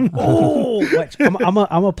Perfect. Oh, watch. I'm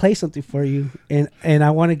gonna play something for you, and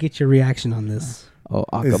I want to get your reaction on this. Oh,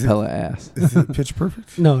 acapella ass. Is it Pitch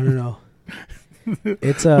Perfect? No.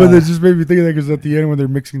 It's But it just made me think of that because at the end when they're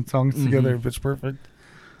mixing songs together, Pitch Perfect.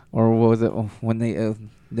 Or what was it when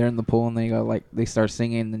they're in the pool and they start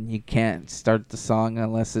singing and you can't start the song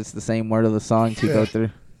unless it's the same word of the song to go through.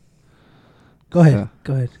 Go ahead.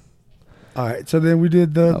 All right, so then we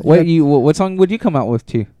did the what song would you come out with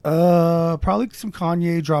too? probably some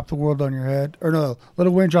Kanye, Drop the World on Your Head, or no, Lil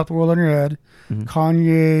Wayne, Drop the World on Your Head.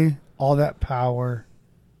 Kanye, All That Power,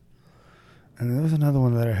 and there was another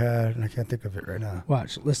one that I had and I can't think of it right now.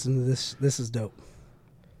 Watch. Listen to this. This is dope.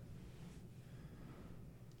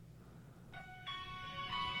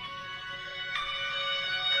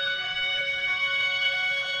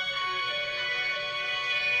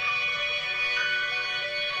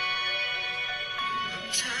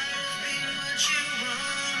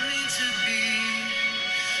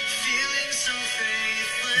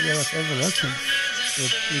 Yeah, that's Evanescence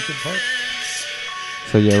with Linkin Park.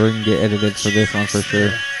 So yeah, we're gonna get edited for this one for sure.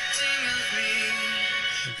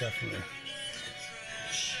 Definitely.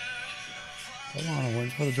 Hold on, I'm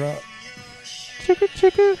waiting for the drop.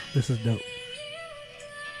 Chicka. This is dope.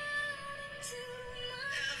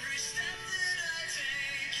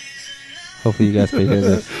 Hopefully you guys can hear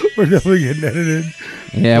this. We're definitely getting edited.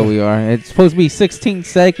 Yeah, we are. It's supposed to be 16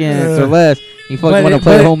 seconds or less. You fucking want to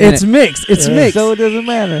play but the whole minute. it's mixed. It's mixed. So it doesn't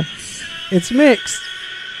matter. It's mixed.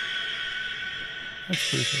 That's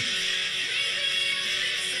pretty cool.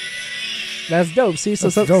 That's dope. See, so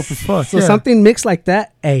That's dope as fuck. So yeah. something mixed like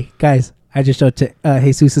that. Hey guys, I just showed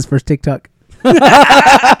Jesus' first TikTok,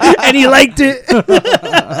 and he liked it.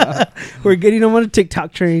 We're getting him on a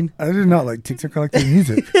TikTok train. I did not like TikTok. I like the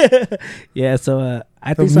music. Yeah, so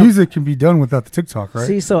I The think music can be done without the TikTok, right?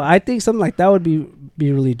 See, so I think something like that would be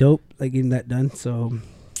really dope, like getting that done. So,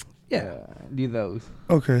 yeah. Do those.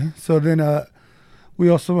 Okay, so then we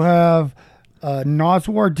also have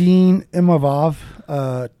Nasruddin Imavov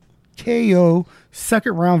KO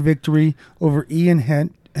second round victory over Ian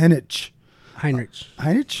Heinrich.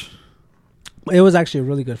 Heinrich? It was actually a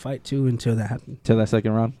really good fight too until that happened. Till that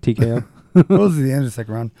second round, TKO. That was the end of the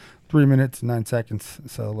second round. 3 minutes, 9 seconds.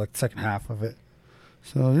 So, like, the second half of it.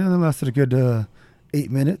 So, yeah, that lasted a good 8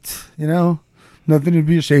 minutes, you know? Nothing to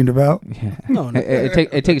be ashamed about. Yeah. No.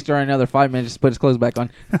 It takes Jordan another 5 minutes to put his clothes back on.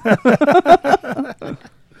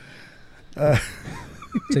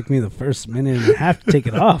 Took me the first minute and a half to take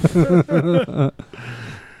it off. And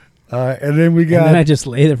then we And then I got just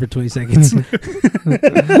lay there for 20 seconds.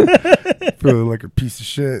 feeling like a piece of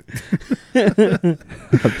shit. A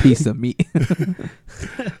piece of meat.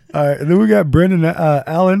 All right, and then we got Brendan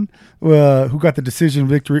Allen, who got the decision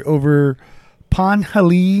victory over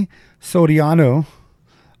Panhali Soriano.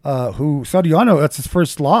 Soriano, that's his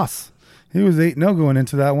first loss. He was 8-0 going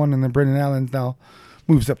into that one, and then Brendan Allen now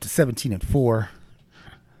moves up to 17-4.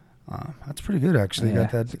 That's pretty good, actually. Yeah,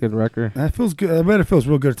 Got that. that's a good record. That feels good. I bet it feels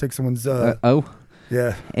real good to take someone's.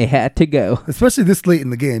 Yeah, it had to go. especially this late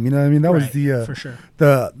in the game. You know what I mean? That was Right, the for sure.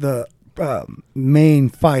 the main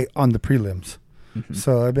fight on the prelims. Mhm.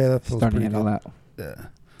 So I bet that feels Starting pretty to handle good. that. Yeah.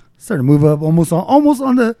 Starting to move up almost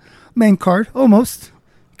on the main card. Almost.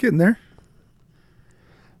 Getting there.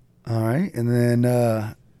 All right. And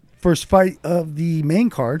then first fight of the main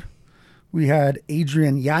card, we had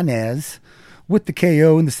Adrian Yanez with the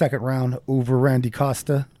KO in the second round over Randy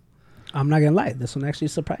Costa. I'm not going to lie. This one actually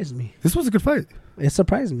surprised me. This was a good fight. It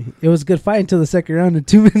surprised me. It was a good fight until the second round in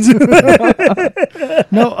 2 minutes.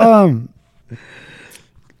 No,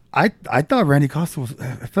 I thought Randy Costa was,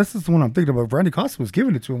 if this is the one I'm thinking about, Randy Costa was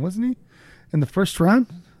giving it to him, wasn't he? In the first round?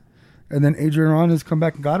 And then Adrian Yanez come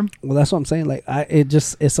back and got him? Well, that's what I'm saying. Like, it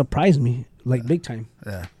surprised me, like, big time.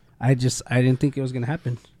 Yeah. I didn't think it was going to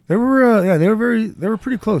happen. They were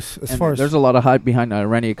pretty close as And far as. there's a lot of hype behind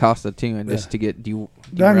Randy Acosta too, and just to get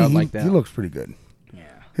derailed like that. He looks pretty good. Yeah.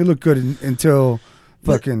 He looked good until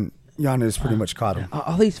fucking Yanez pretty much caught him.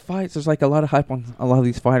 All these fights, there's like a lot of hype on a lot of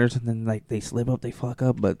these fighters, and then like they slip up, they fuck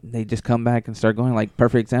up, but they just come back and start going. Like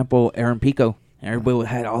perfect example, Aaron Pico. Everybody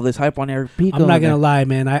had all this hype on Aaron Pico. I'm not going to lie,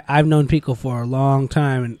 man. I've known Pico for a long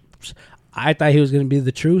time, and I thought he was going to be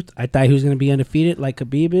the truth. I thought he was going to be undefeated like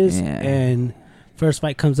Khabib is, and first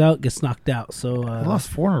fight comes out, gets knocked out. So He lost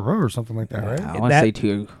 4 in a row or something like that, right? I want to say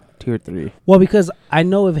two or three. Well, because I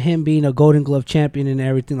know of him being a Golden Glove champion and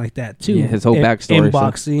everything like that too. Yeah, his whole backstory. In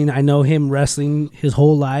boxing, I know him wrestling his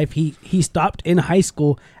whole life. He stopped in high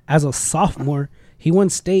school as a sophomore. He won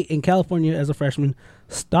state in California as a freshman.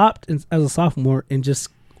 Stopped as a sophomore and just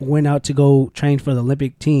went out to go train for the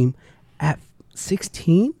Olympic team at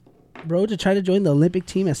 16. Bro, to try to join the Olympic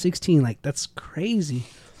team at 16, like that's crazy.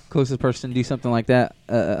 Closest person to do something like that,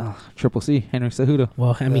 Triple C, Henry Cejudo.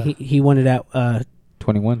 Well, I mean, he won it at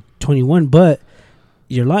 21. 21, but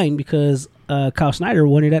you're lying because Kyle Snyder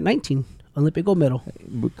won it at 19, Olympic gold medal.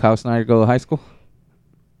 Kyle Snyder go to high school?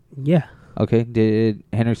 Yeah. Okay, did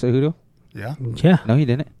Henry Cejudo? Yeah. Yeah. No, he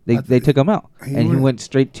didn't. They took him out, and he went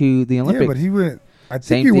straight to the Olympics. Yeah, but he went. I think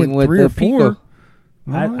Same he thing went with 3 the or 4.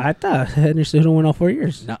 Pico. I thought Henry Cejudo went all 4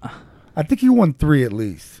 years. No. I think he won 3 at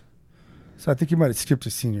least. So I think he might have skipped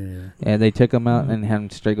his senior year. Yeah, they took him out and had him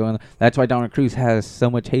straight going. That's why Dominic Cruz has so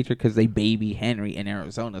much hatred because they baby Henry in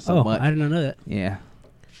Arizona so much. I didn't know that. Yeah.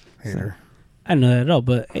 Hater. I didn't know that at all.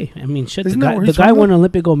 But hey, I mean, shit, Isn't the that guy, where the he's guy from, won though? an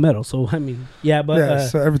Olympic gold medal. So I mean, yeah, but Yeah,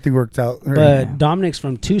 so everything worked out. but Yeah. Dominic's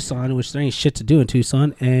from Tucson, which there ain't shit to do in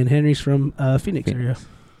Tucson, and Henry's from Phoenix area,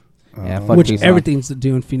 Yeah, fuck which Tucson. everything's to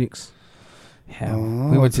do in Phoenix. Yeah. Oh,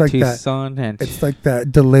 We went it's to like that. Tucson and It's like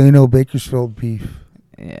that Delano Bakersfield beef.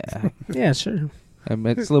 yeah. Yeah, sure. I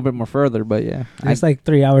mean, it's a little bit more further, but yeah. It's like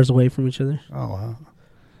 3 hours away from each other. Oh, wow.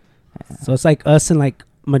 So it's like us and like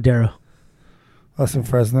Madera. Us in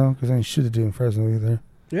Fresno, because I ain't shit to do in Fresno either.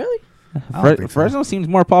 Really? I don't think so. Fresno seems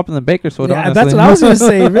more popular than Bakersfield. Yeah, honestly. that's what I was gonna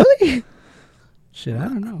say. Really? Shit, I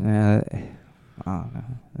don't know. Yeah, I don't know.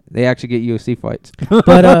 They actually get UFC fights.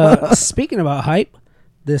 But speaking about hype,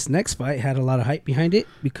 this next fight had a lot of hype behind it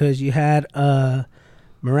because you had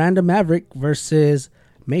Miranda Maverick versus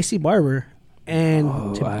Macy Barber, and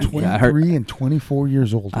I 23 and 24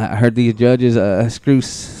 years old. I heard these judges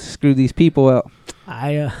screw these people out.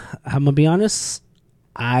 I'm gonna be honest.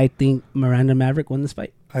 I think Miranda Maverick won this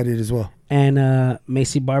fight, I did as well. and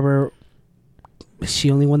Macy Barber,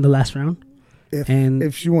 she only won the last round.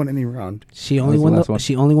 If she won any round, She only was the won last one.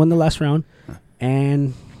 she only won the last round,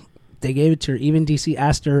 and they gave it to her. Even DC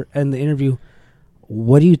asked her in the interview,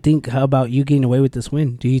 "What do you think? How about you getting away with this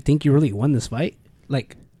win? Do you think you really won this fight?"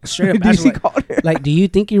 Like straight up, asked her, DC called her. like, "Do you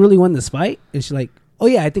think you really won this fight?" And she's like, "Oh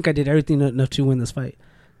yeah, I think I did everything enough to win this fight."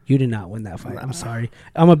 You did not win that fight. I'm sorry.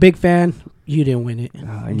 I'm a big fan. You didn't win it.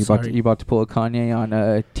 I'm You sorry. about to pull a Kanye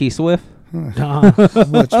on T Swift?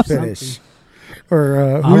 let's finish.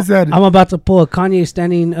 Or who's that? I'm about to pull a Kanye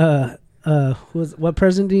standing. What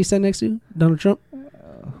president did he stand next to? Donald Trump.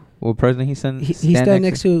 What president he sent? He stand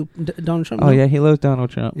next to Donald Trump. Oh no? yeah, he loves Donald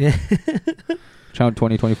Trump. Yeah. Trump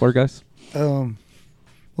 2024, guys.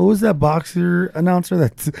 What was that boxer announcer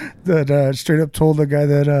that straight up told the guy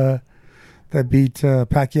that beat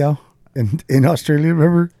Pacquiao in Australia?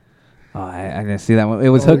 Remember? Oh, I didn't see that one. It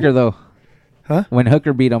was Hooker though. Huh? When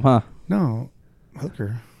Hooker beat him, huh? No,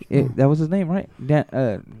 Hooker. That was his name, right? Dan. No,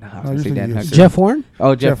 I was gonna say usually Dan it's Hooker. Jeff Horn.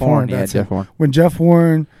 Oh, Jeff Horn. Yeah, that's Jeff it. Horn. When Jeff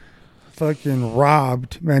Warren fucking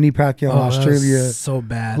robbed Manny Pacquiao in that was Australia. so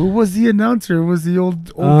bad. Who was the announcer? It was the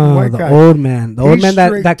old white the guy. old man. The He old man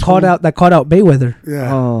straight that called told- out Mayweather.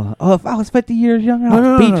 Yeah. Oh, if I was 50 years younger,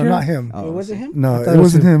 No, I'd beat no, you. not him. Oh, was it him? No, I thought it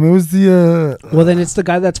wasn't him. It was the Well, then it's the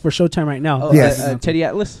guy that's for Showtime right now. Oh, Yes. Teddy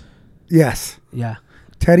Atlas. yes. Yeah.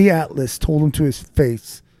 Teddy Atlas told him to his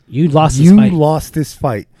face, You lost this "You fight. lost this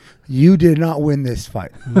fight. You did not win this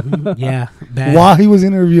fight." Mhm. Yeah. Bad. While he was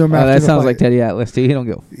interviewing him Oh, after that the sounds fight. like Teddy Atlas too. He don't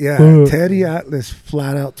go. Yeah, Teddy Atlas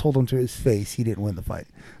flat out told him to his face he didn't win the fight.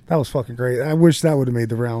 That was fucking great. I wish that would have made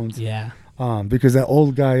the rounds. Yeah. Because that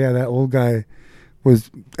old guy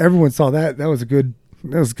was. Everyone saw that. That was good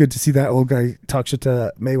to see that old guy talk shit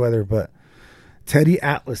to Mayweather. But Teddy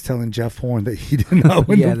Atlas telling Jeff Horn that he did not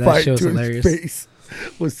win Yeah, the that fight show's to hilarious. his face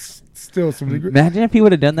was still something great. Imagine if he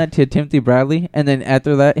would have done that to Timothy Bradley, and then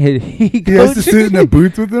after that, he He has to sit in a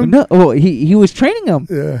booth with him. No, well, he was training him.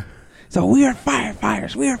 Yeah. So we are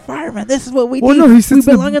firefighters. We are firemen. This is what we Well, do. no, he We sits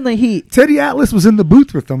in the- belong in the heat. Teddy Atlas was in the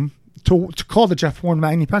booth with them to call the Jeff Horn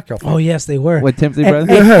Manny Pacquiao fight. Oh yes, they were. With Timothy And,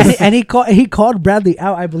 Bradley. and he called Bradley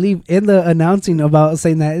out, I believe, in the announcing about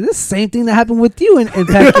saying that this is the same thing that happened with you and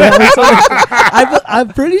Pacquiao. I'm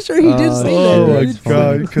pretty sure he did say Oh that. my dude.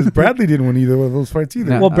 god! Because Bradley didn't win either of those fights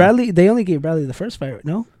either. No. Well, Bradley, they only gave Bradley the first fight,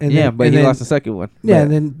 no? And Yeah, then- but and he then- lost the second one. Yeah, But-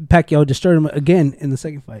 and then Pacquiao destroyed him again in the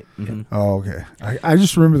second fight. Mhm. Oh, okay. I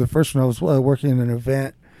just remember the first one. I was working in an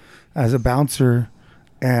event as a bouncer,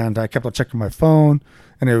 and I kept on checking my phone,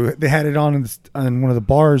 and they had it on in one of the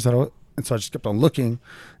bars, and so I just kept on looking,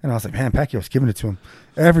 and I was like, man, Pacquiao's giving it to him.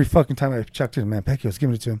 Every fucking time I checked it, man, Pacquiao's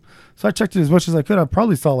giving it to him. So I checked it as much as I could. I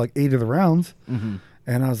probably saw like 8 of the rounds, Mhm.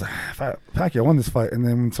 and I was like, Pacquiao won this fight. And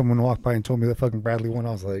then when someone walked by and told me that fucking Bradley won,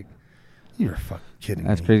 I was like, you're fucking kidding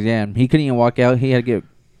That's me. crazy. Yeah, and he couldn't even walk out. He had to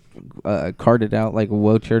get carted out, like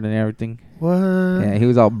wheelchaired and everything. What? Yeah, he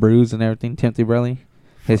was all bruised and everything. Timothy Bradley.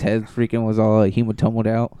 His head freaking was all hematomed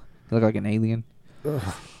out. He looked like an alien. Ugh.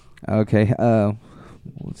 Okay.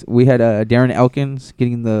 We had Darren Elkins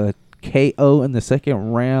getting the KO in the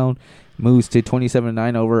second round. Moves to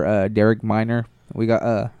 27-9 over Derek Minor. We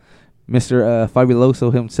got Mr.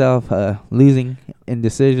 Fabuloso himself losing in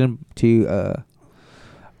decision to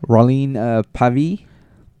Raulin Pavi.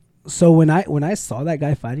 So when I saw that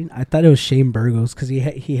guy fighting, I thought it was Shane Burgos because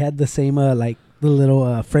he had the same like the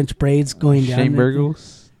little French braids going down. Shane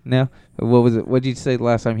Burgos. No. What was it? What did you say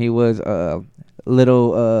last time? He was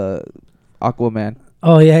little Aquaman.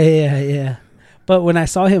 Oh yeah. But when I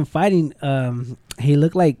saw him fighting, he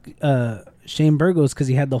looked like Shane Burgos because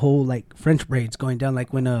he had the whole like French braids going down,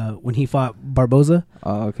 like when he fought Barboza.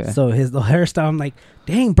 Oh, okay. So the hairstyle, I'm like,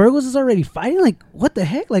 dang, Burgos is already fighting. Like, what the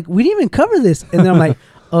heck? Like, we didn't even cover this. And then I'm like,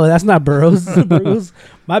 oh, that's not Burgos. Burgos.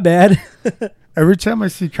 My bad. Every time I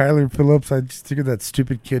see Kyler Phillips, I just think of that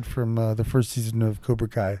stupid kid from the first season of Cobra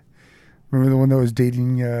Kai. Remember the one that was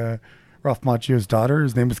dating Ralph Macchio's daughter?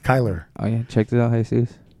 His name was Kyler. Oh, yeah. Check it out,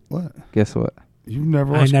 Jesus. What? Guess what? You've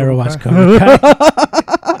never I watched never Cobra watched Kai? Cobra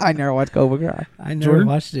Kai. I never watched Cobra Kai. I never Jordan?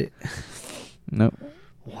 watched it. Nope.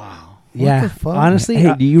 Wow. Yeah. What the fuck? Honestly,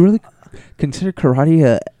 Hey, do you really consider karate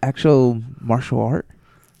a actual martial art?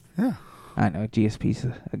 Yeah. I know GSP's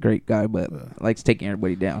a great guy, but likes taking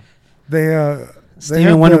everybody down. They Stephen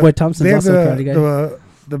have Wonderboy Thompson's they have also a karate guy.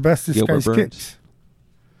 the best Gilbert disguised Burns. kicks.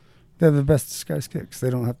 They have the best disguised kicks. They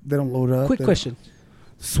don't load up. Quick they don't question.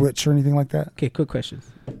 switch or anything like that. Okay, quick question.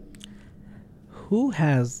 Who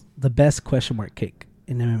has the best question mark kick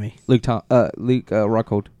in MMA? Luke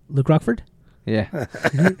Rockhold. Luke Rockford? Yeah.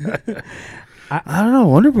 I don't know.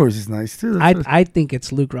 Wonder Boys is nice too. I think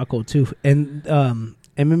it's Luke Rockhold too. And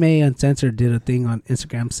MMA Uncensored did a thing on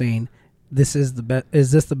Instagram saying, "This is the best.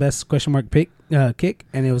 Is this the best question mark pick kick?"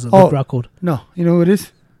 And it was a Luke Rockhold. No, you know who it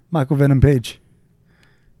is? Michael Venom Page.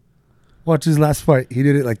 Watch his last fight. He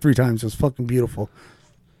did it like 3 times. It was fucking beautiful.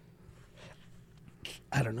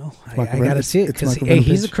 I don't know. I gotta see it because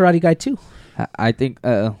he's a karate guy too. I think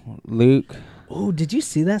Luke. Oh, did you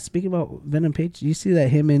see that? Speaking about Venom Page, did you see that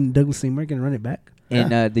him and Douglas Lima are gonna run it back in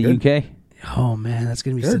the UK? Oh man, that's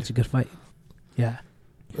gonna be such a good fight. Yeah.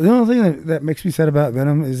 The only thing that makes me sad about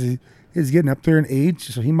Venom is he's getting up there in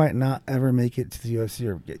age, so he might not ever make it to the UFC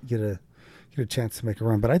or get a chance to make a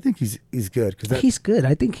run. But I think he's good he's good.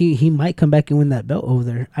 I think he might come back and win that belt over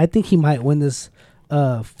there. I think he might win this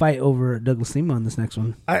fight over Douglas Lima on this next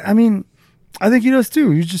one. I mean, I think he does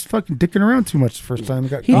too. He's just fucking dicking around too much the first time.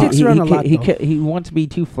 He dicks around a lot. He wants to be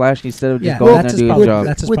too flashy instead of just going there and doing his job.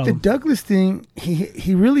 That's his with problem. the Douglas thing,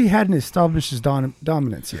 he really hadn't established his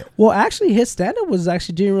dominance yet. Well, actually, his stand-up was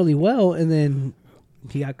actually doing really well, and then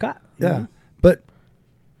he got caught. Yeah, know? But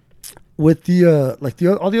with the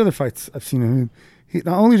all the other fights I've seen him, he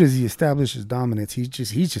not only does he establish his dominance, he's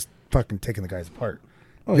just fucking taking the guys apart.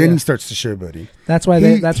 Then he starts to showboating. That's why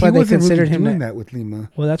they considered him doing that with Lima.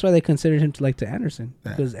 Well, that's why they considered him to Anderson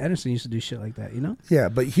because Anderson used to do shit like that, you know. Yeah,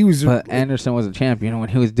 but he was. But Anderson was a champion when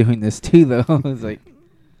he was doing this too, though. It was like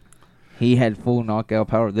he had full knockout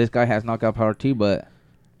power. This guy has knockout power too, but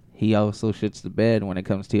he also shits the bed when it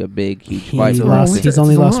comes to a big, huge fight. He's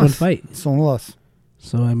only lost one fight. It's only loss.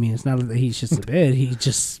 So I mean, it's not that he shits the bed. He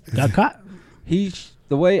just got caught.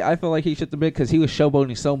 The way I feel like he shit the bed because he was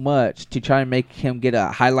showboating so much to try and make him get a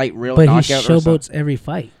highlight reel but knockout. But he showboats every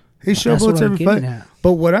fight. He showboats every fight.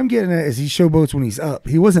 But what I'm getting at is he showboats when he's up.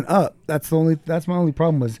 He wasn't up. That's my only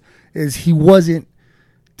problem is he wasn't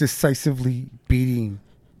decisively beating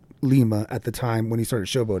Lima at the time when he started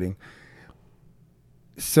showboating.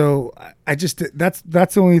 So I just that's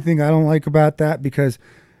the only thing I don't like about that because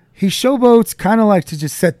he showboats kind of like to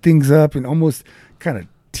just set things up and almost kind of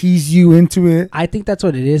tease you into it. I think that's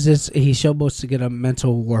what it is. He showboats to get a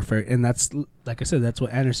mental warfare, and that's like I said. That's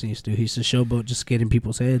what Anderson used to do. He used to showboat just get in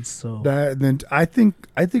people's heads. So then I think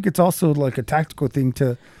it's also like a tactical thing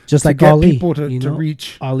to just like get Ali, people to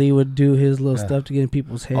reach. Ali would do his little stuff to get in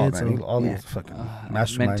people's heads. Ali was fucking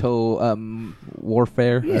mastermind. Mental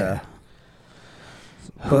warfare. Yeah.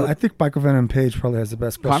 But I think Michael Venom Page probably has the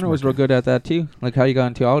best. Connor was real good at that too. Like how you got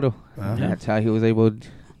into Aldo. That's how he was able.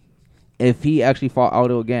 If he actually fought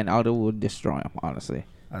Aldo again, Aldo would destroy him, honestly.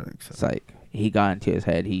 I think so. It's like he got into his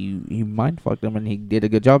head. He mind fucked him, and he did a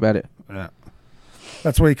good job at it. Yeah.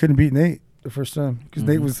 That's why he couldn't beat Nate the first time. Because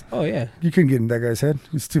Nate was... Oh, yeah. You couldn't get in that guy's head.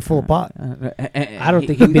 He's too full of pot. I don't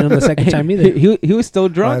think he beat him the second time either. He was still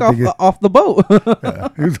drunk off the boat. Yeah,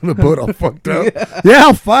 he was on the boat all fucked up. Yeah,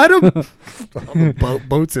 I'll fight him. All the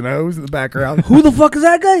boats and O's in the background. Who the fuck is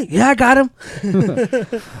that guy? Yeah, I got him.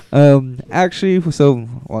 Not actually.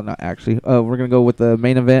 We're going to go with the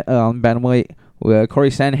main event on bantamweight. Cory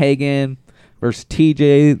Sandhagen versus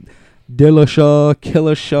TJ Dillashaw,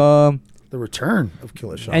 Killashaw. The return of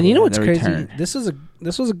Dillashaw. And you know what's crazy? Return. This was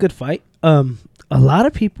a good fight. A lot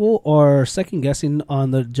of people are second guessing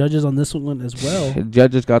on the judges on this one as well.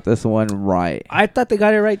 Judges got this one right. I thought they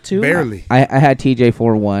got it right too. Barely. I had TJ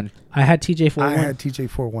 4-1. I had TJ 4-1. I had TJ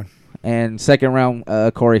 4-1. And second round,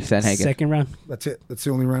 Cory Sandhagen. Second round. That's it. That's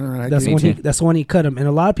the only round I had. That's the one he cut him. And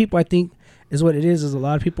a lot of people, I think, is what it is a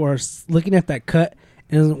lot of people are looking at that cut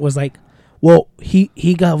and was like, well,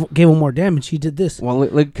 he gave him more damage. He did this. Well,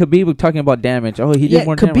 like Khabib was talking about damage. Oh, he did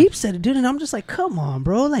more damage. Khabib said it, dude, and I'm just like, come on,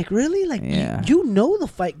 bro. Like, really? Like, you know the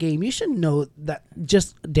fight game. You should know that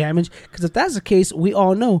just damage. Because if that's the case, we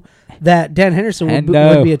all know that Dan Henderson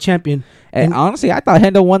would be a champion. And honestly, I thought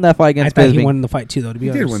Hendo won that fight against Bisping. I thought he won the fight too, though, to be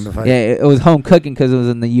honest. He did win the fight. Yeah, it was home cooking because it was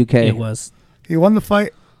in the UK. It was. He won the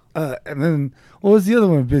fight. And then, what was the other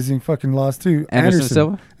one Bisping fucking lost to? Anderson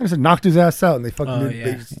Silva? Anderson knocked his ass out, and they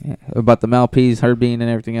fucking about the mouthpiece, Herb Dean, and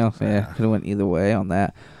everything else. Yeah, could have went either way on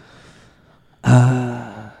that.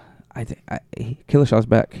 I think Killashaw's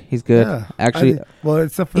back. He's good. Yeah, actually,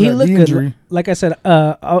 except for that injury. Good. Like I said,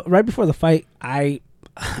 right before the fight, I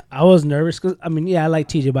was nervous because I like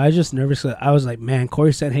TJ, but I was just nervous because I was like, man,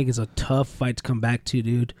 Cory Sandhagen's a tough fight to come back to,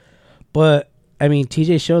 dude. But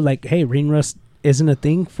TJ showed like, hey, ring rust isn't a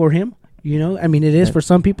thing for him. You know, it is for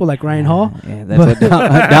some people like Ryan Hall. Yeah, that's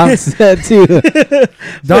what Dom said too.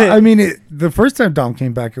 The first time Dom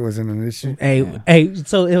came back, it wasn't an issue. Hey,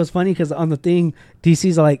 so it was funny because on the thing,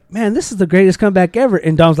 DC's like, man, this is the greatest comeback ever.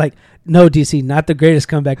 And Dom's like, no, DC, not the greatest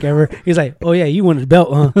comeback ever. He's like, oh yeah, you won the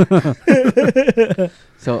belt, huh?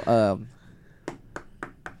 So,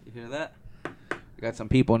 you hear that? We got some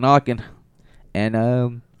people knocking. And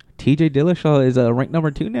TJ Dillashaw is ranked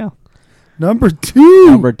number 2 now. Number 2.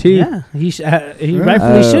 Number 2. Yeah, he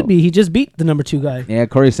rightfully should be. He just beat the number 2 guy. Yeah,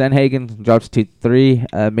 Cory Sandhagen drops to 3.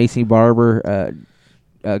 Macy Barber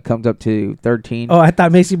comes up to 13. Oh, I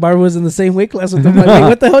thought Macy Barber was in the same weight class with him. Like, wait,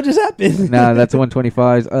 what the hell just happened? Nah, that's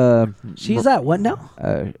 125s. She's at what now?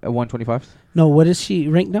 125s. No, what is she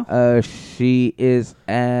ranked now? She is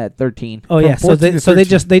at 13. Oh yeah, so they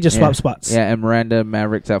just swap spots. Yeah, and Miranda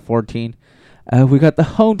Maverick's at 14. We got the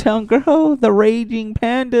hometown girl, the Raging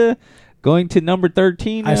Panda, going to number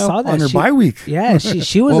 13 now. I saw that on her bye week. Yeah,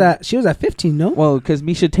 she was at 15. No, Well, because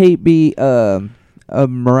Misha Tate beat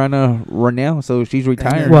Miranda Ronell, so she's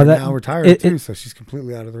retired. Well, Well, now retired too, so she's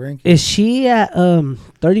completely out of the ranking. is she at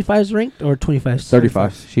 35s ranked or 25s?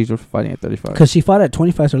 35. She's fighting at 35. Because she fought at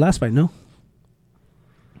 25s her last fight. No,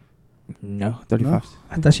 No, 35.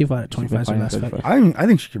 I thought she fought at She's been 25s her fighting last at fight. 35. I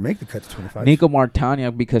think she can make the cut to 25. Nico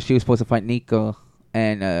Martania, because she was supposed to fight Nico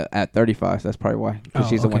and at 35. That's probably why. Because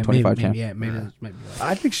she's the 125 champ. Yeah, maybe.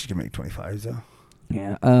 I think she can make 25s though.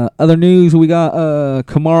 Yeah. Other news, we got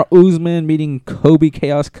Kamaru Usman meeting Kobe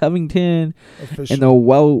Chaos Covington in the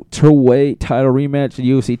welterweight title rematch at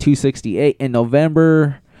UFC 268 in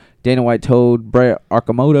November. Dana White told Brett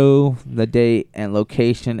Okamoto the date and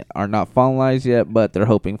location are not finalized yet, but they're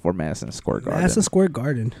hoping for Madison Square Garden. Madison Square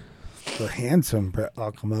Garden. The handsome Brett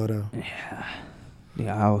Okamoto.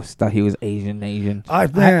 Yeah, I always thought he was Asian.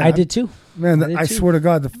 I did too. Man, I I did swear to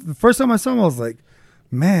God, the first time I saw him, I was like,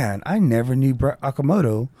 man, I never knew Brett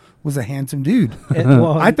Okamoto was a handsome dude.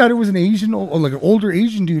 I thought it was an Asian, or like an older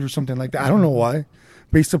Asian dude or something like that. I don't know why,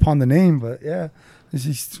 based upon the name, but yeah.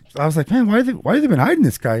 I was like, man, why have they been hiding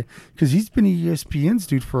this guy? Because he's been ESPN's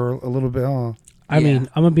dude for a little bit. I mean,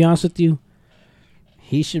 I'm gonna be honest with you.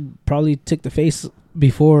 He should probably take the face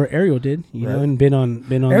before Ariel did, you know, and been on.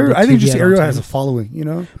 Ariel, I think just Ariel has a following, you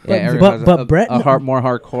know. Yeah, Ariel has Brett more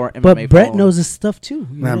hardcore MMA But Brett following. knows his stuff too.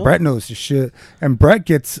 Man, know? Brett knows his shit, and Brett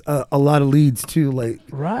gets a lot of leads too, like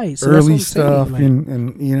right so early that's what I'm stuff, saying,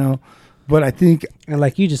 and you know. But I think, and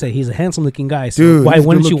like you just say, he's a handsome looking guy. So dude, why he's a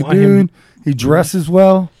wouldn't you good-looking want him? He dresses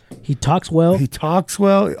well. He talks well. He talks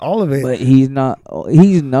well. All of it. But he's not.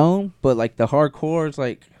 He's known, but like the hardcores,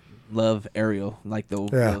 like love Ariel, like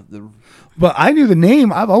the But I knew the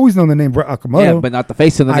name. I've always known the name Brett Okamoto. yeah, but not the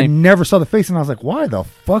face of the I name. never saw the face, and I was like, why the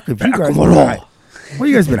fuck have you guys been hiding? Why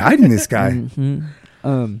you guys been hiding this guy?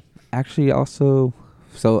 Mm-hmm. Actually, also,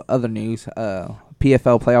 so other news.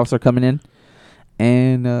 PFL playoffs are coming in,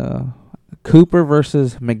 and Cooper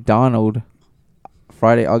versus McDonald,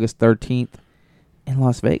 Friday, August 13th, in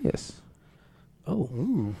Las Vegas. Oh,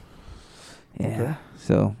 Ooh. Yeah. Okay.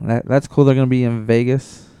 So that's cool. They're gonna be in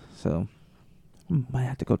Vegas. So might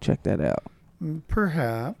have to go check that out.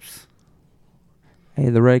 Perhaps. Hey,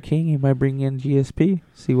 the Red King, he might bring in GSP.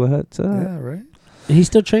 See what's up. Yeah, right. he's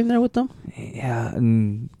still training there with them. Yeah,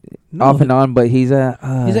 No, off and on, but he's at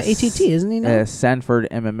he's at ATT, isn't he? Now? Sanford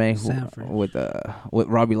MMA Sanford. with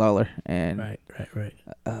Robbie Lawler and Right.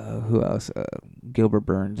 who else? Gilbert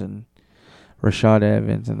Burns and Rashad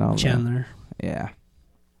Evans and all Chandler. that. Yeah.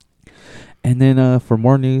 And then for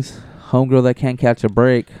more news, homegirl that can't catch a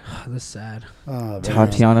break, That's sad.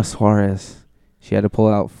 Tatiana Suarez. She had to pull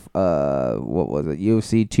out what was it?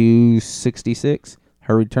 UFC 266.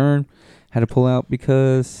 Her return had to pull out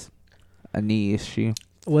because a knee issue.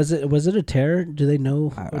 Was it a tear? Do they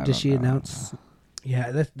know? I Or don't did she know. announce?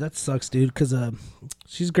 Yeah, that sucks, dude. Because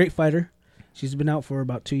she's a great fighter. She's been out for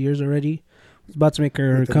about 2 years already. It's about to make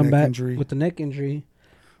her With the come neck back injury. with the neck injury.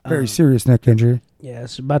 Very serious neck injury. Yeah,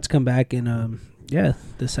 she's about to come back, and yeah,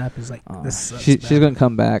 this happens. Like this sucks. She's bad. gonna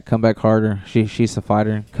come back harder. She's a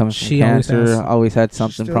fighter, coming from She always cancer, has. always had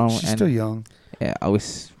something She's problem, She's and still young. yeah,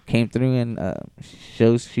 always came through and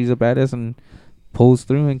shows she's a badass and pulls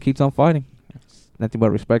through and keeps on fighting. Nothing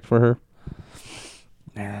but respect for her.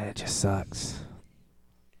 It just sucks.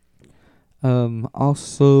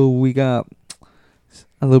 Also, we got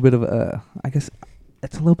a little bit of I guess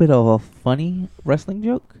it's a little bit of a funny wrestling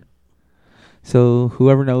joke. So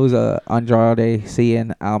whoever knows Andrade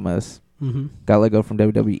Cien Almas Mhm. got let go from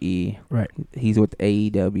WWE. Right. He's with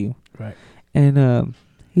AEW. Right. And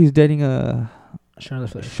he's dating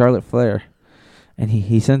Charlotte Flair. And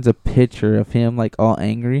he sends a picture of him like all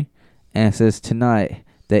angry and says, "Tonight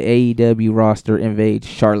the AEW roster invades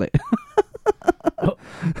Charlotte."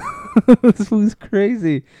 This was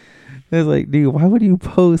crazy. It's like, dude, why would you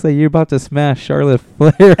post like you're about to smash Charlotte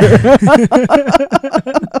Flair?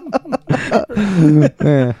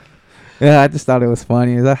 Yeah, I just thought it was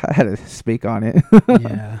funny. I had to speak on it.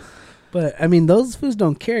 Yeah, but I mean, those fools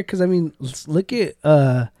don't care because I mean, look at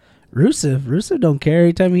Rusev don't care.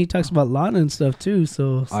 Every time he talks about Lana and stuff too.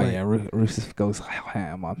 So it's like, yeah, Rusev goes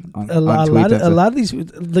ham on a lot of these.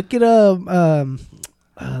 Look at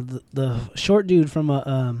the short dude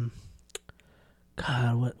from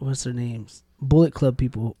God, what's their names? Bullet Club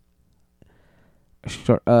people.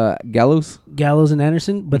 Short, Gallows and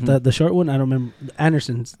Anderson, but the short one, I don't remember.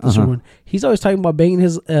 Anderson's the short one. He's always talking about banging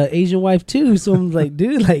his Asian wife too. So I'm like,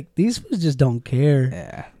 dude, like these fools just don't care.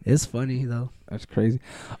 Yeah, it's funny though. That's crazy.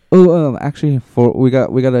 Oh, actually, we got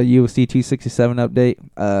a UFC 267 update.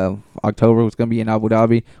 October was gonna be in Abu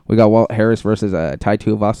Dhabi. We got Walt Harris versus Tai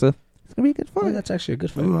Tuivasa. It's gonna be a good fight. Yeah, that's actually a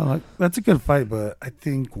good fight. Ooh, that's a good fight, but I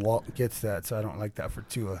think Walt gets that, so I don't like that for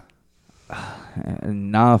Tua.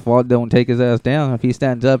 Nah, if Walt don't take his ass down, if he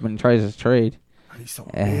stands up and tries to trade. He's so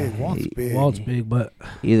big. Walt's big, but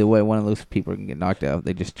either way, one of those people can get knocked out.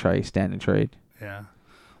 They just try stand and trade. Yeah.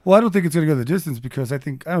 Well, I don't think it's going to go the distance because I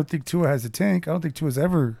don't think Tua has a tank. I don't think Tua's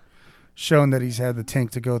ever shown that he's had the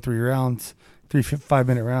tank to go 3 rounds, 3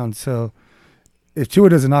 5-minute rounds. So if Tua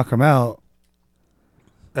doesn't knock him out,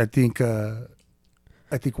 I think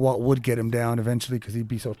Walt would get him down eventually because he'd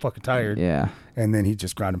be so fucking tired. Yeah. And then he'd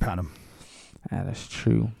just ground and pound him. Yeah, that's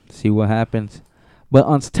true. See what happens. But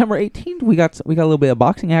on September 18th, we got a little bit of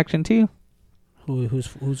boxing action too. Who's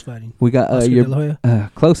fighting? We got Oscar De La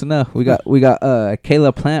Hoya? Close enough. We got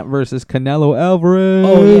Kayla Plant versus Canelo Alvarez.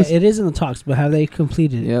 Oh yeah, it is in the talks, but have they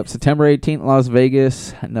completed it? Yep, September 18th, Las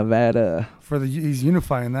Vegas, Nevada. He's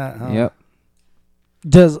unifying that, huh?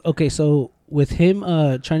 Yep. So with him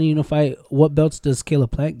trying to unify, what belts does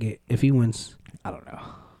Kayla Plant get if he wins? I don't know.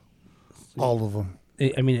 All of them.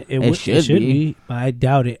 It should be, but I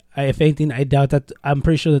doubt it. If anything, I doubt that. I'm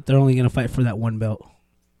pretty sure that they're only going to fight for that one belt.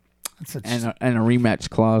 And a rematch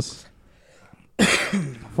clause.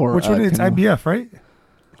 For which one? It's IBF, right?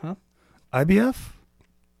 Huh? IBF?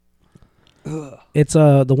 It's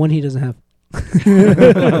the one he doesn't have.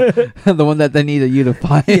 The one that they need to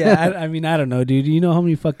unify. Yeah, I don't know, dude. You know how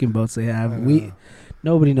many fucking belts they have?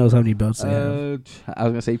 Nobody knows how many belts they have. I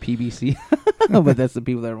was gonna say PBC, but that's the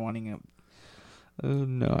people that are wanting it.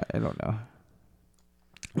 No, I don't know.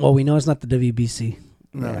 Well, we know it's not the WBC.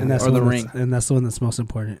 No, and that's or the ring, and that's the one that's most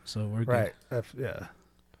important. So we're right. Yeah,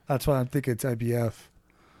 that's why I'm thinking it's IBF.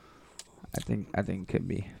 I think it could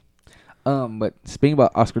be. But speaking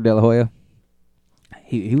about Oscar De La Hoya,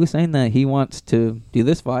 he was saying that he wants to do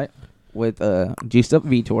this fight with Juiced Up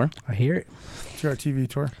Vitor. I hear it. TRT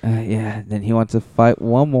Vitor. Yeah. Then he wants to fight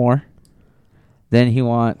one more. Then he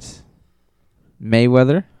wants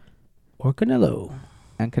Mayweather or Canelo.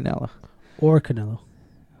 And Canelo. Or Canelo.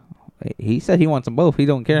 He said he wants them both. He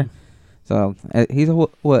don't care. So he's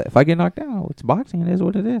what? If I get knocked out, it's boxing. It is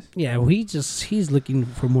what it is. Yeah, he's looking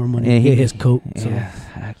for more money to get his coke. So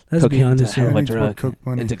let's be honest here.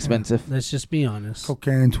 It's expensive. Let's just be honest.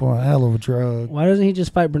 Cocaine's a hell of a drug. Why doesn't he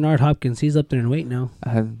just fight Bernard Hopkins? He's up there in weight now.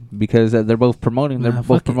 Because they're both promoting. They're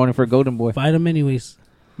both promoting for Golden Boy. Fight him anyways.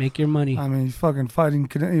 Make your money. I mean, he's fucking fighting.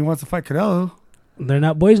 He wants to fight Canelo. They're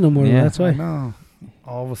not boys no more. Yeah, that's why. No.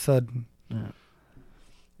 All of a sudden. Yeah.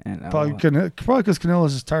 And probably because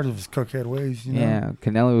Canelo's just tired of his cokehead ways. You know? Yeah,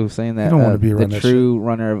 Canelo was saying that don't want to be around the true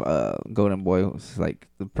runner of Golden Boy was like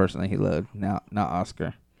the person that he loved, not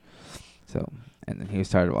Oscar. So, and then he was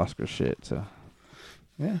tired of Oscar's shit. So,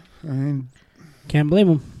 yeah, I mean, can't blame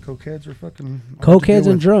him. Cokeheads are fucking cokeheads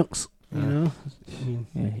and drunks. You know,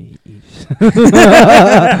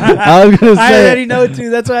 I was gonna say. I already know too.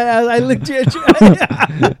 That's why I looked at you.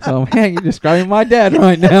 Oh man, you're describing my dad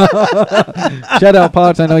right now. Shout out,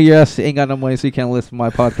 Pops. I know your ass ain't got no money, so you can't listen to my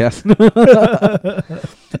podcast.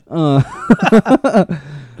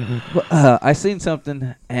 I seen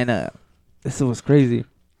something, and this was crazy.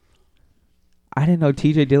 I didn't know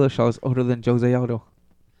TJ Dillashaw is older than Jose Aldo.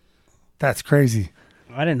 That's crazy.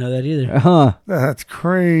 I didn't know that either. That's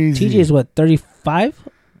crazy. TJ's what, 35?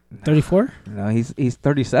 34? No, he's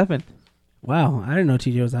 37. Wow, I didn't know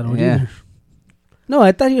TJ was that old either. No,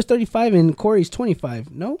 I thought he was 35 and Corey's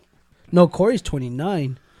 25. No, Corey's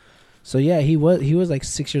 29. So yeah, he was like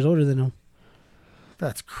 6 years older than him.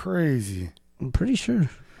 That's crazy. I'm pretty sure.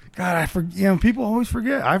 God, I forget. People always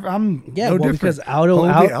forget. I'm no different. Because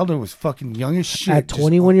Aldo was fucking young as shit. At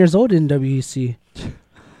 21 years old in WEC.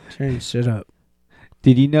 Turn shit up.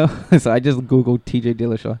 Did you know? So I just Googled TJ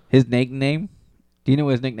Dillashaw. His nickname? Do you know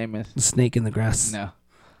what his nickname is? The Snake in the Grass. No.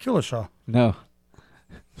 Dillashaw. No.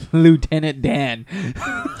 Lieutenant Dan.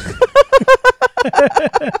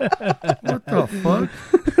 What the fuck?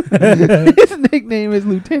 His nickname is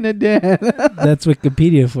Lieutenant Dan. That's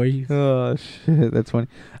Wikipedia for you. Oh shit, that's funny.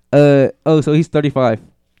 So he's 35.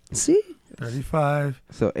 See? 35.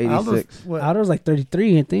 So 86. Aldo's like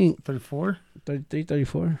 33, I think. 34? 33,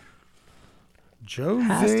 34.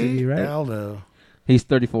 Jose be, right? Aldo. He's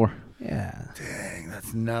 34. Yeah. Dang,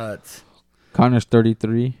 that's nuts. Connor's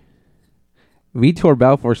 33. Vitor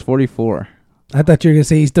Balfour's 44. I thought you were gonna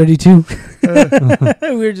say he's 32.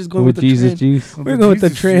 We were just going with the Jesus trend. juice. We're going with the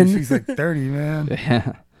trend. He's like 30, man.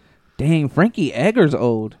 Yeah. Dang, Frankie Edgar's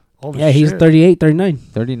old. Old Yeah, as he's shit. 38, 39.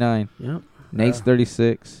 39. Yep. Nate's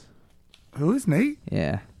 36. Who is Nate?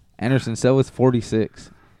 Yeah. Anderson Silva's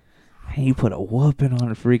 46. Hey, you put a whooping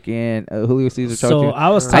on a freaking Julio Cesar. So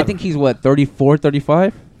I think he's what, 34,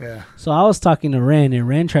 35? Yeah. So I was talking to Ren, and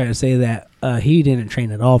Ren tried to say that he didn't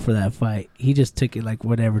train at all for that fight. He just took it like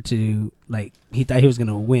whatever to like. He thought he was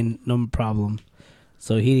gonna win, no problem.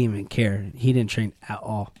 So he didn't even care. He didn't train at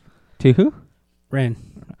all. To who? Ren.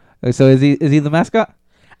 So is he the mascot?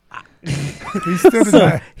 He still So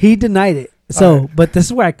denied. he denied it. So, but this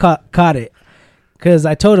is where I caught it, because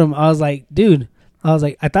I told him, I was like, dude, I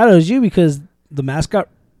thought it was you because the mascot,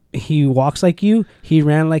 he walks like you, he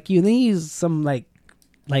ran like you, and then he's some like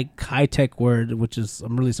high tech word, which is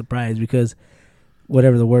I'm really surprised because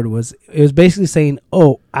whatever the word was, it was basically saying,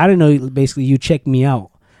 oh, I don't know, basically you checked me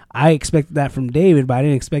out. I expected that from David, but I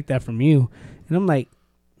didn't expect that from you. And I'm like,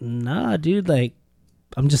 nah, dude, like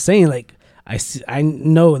I'm just saying, like I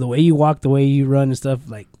know the way you walk, the way you run and stuff.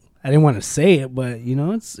 Like I didn't want to say it, but you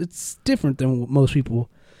know, it's different than most people.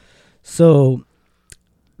 So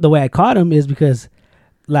the way I caught him is because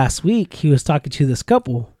last week he was talking to this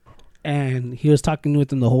couple, and he was talking with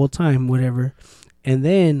them the whole time, whatever. And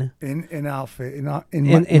then in outfit, in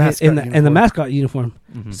the mascot uniform.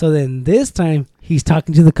 Mm-hmm. So then this time he's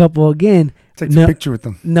talking to the couple again. Takes a picture with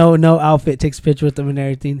them. No outfit. Takes a picture with them and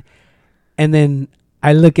everything. And then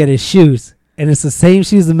I look at his shoes, and it's the same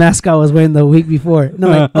shoes the mascot was wearing the week before. And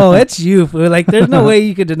I'm like, oh, it's you, fool. Like, there's no way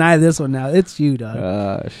you could deny this one now. It's you,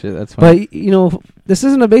 dog. Shit, that's funny. But, you know, this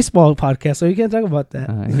isn't a baseball podcast, so you can't talk about that.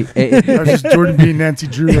 That's just Jordan being Nancy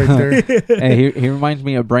Drew right there. Hey, he reminds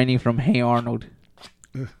me of Brainy from Hey Arnold.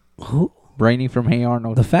 Who? Brainy from Hey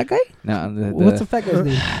Arnold. The fat guy? No, What's the fat guy's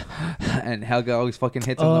name? And Helga always fucking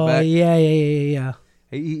hits him in the back. Yeah.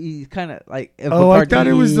 He's kind of like. I thought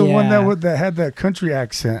it was the one Yeah. that had that country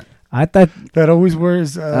accent. I thought That always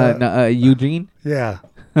wears. Eugene. Yeah.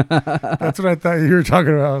 That's what I thought you were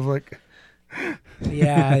talking about. I was like,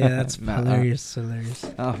 yeah, that's Nah. hilarious.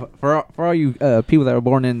 For all you people that were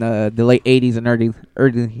born in the late 80s and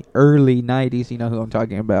early 90s, you know who I'm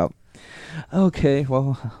talking about. Okay,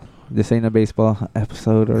 well, this ain't a baseball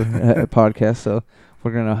episode or podcast, so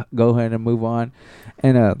we're gonna go ahead and move on.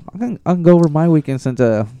 And I'm gonna go over my weekend since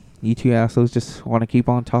you two assholes just want to keep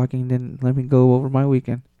on talking. Then let me go over my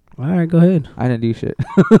weekend. All right, go ahead. I didn't do shit.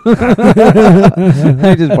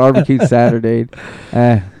 I just barbecued Saturday.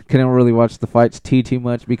 Couldn't really watch the fights too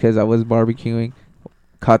much because I was barbecuing.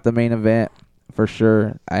 Caught the main event for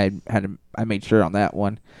sure. I made sure on that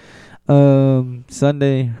one.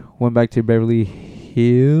 Sunday went back to Beverly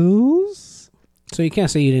Hills. So you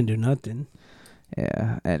can't say you didn't do nothing.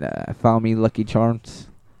 Yeah, and I found me Lucky Charms.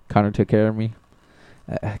 Connor took care of me.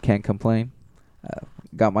 Can't complain.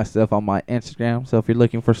 Got my stuff on my Instagram, so if you're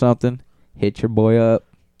looking for something, hit your boy up.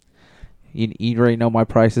 You already know my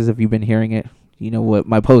prices if you've been hearing it. You know what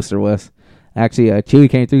my poster was. Actually, Chewy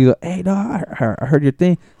came through. He's like, "Hey, dog, I heard your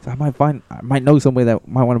thing, so I might know somebody that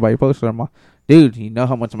might want to buy your poster." I'm like, "Dude, you know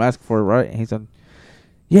how much I'm asking for it, right?" And he said,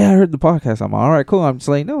 "Yeah, I heard the podcast." I'm like, "All right, cool." I'm just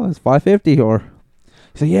like, "No, it's $550." Or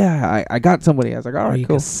he said, "Yeah, I got somebody." I was like, "All Or right, you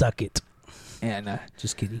cool." can suck it. And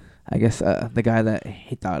Just kidding. I guess the guy that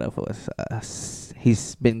he thought of was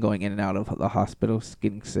he's been going in and out of the hospital,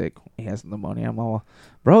 getting sick. He has pneumonia. I'm all,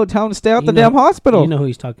 bro, tell him to stay out the damn hospital. You know who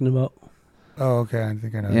he's talking about? oh, okay. I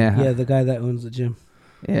think I know. Yeah. Yeah, the guy that owns the gym.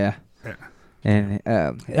 Yeah. Yeah. And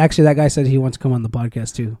Actually, that guy said he wants to come on the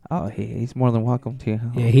podcast too. he's more than welcome to.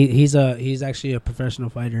 Yeah, he's actually a professional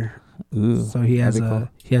fighter. Ooh, So he has that'd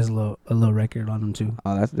be a little record on him too.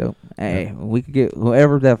 Oh, that's dope. Hey, we could get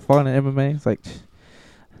whoever that fought in MMA. It's like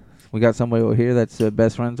we got somebody over here that's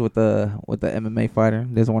best friends with the MMA fighter.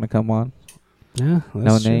 Doesn't want to come on. Yeah,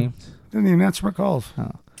 No names. Didn't even answer my calls.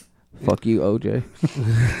 Oh. Fuck you, OJ.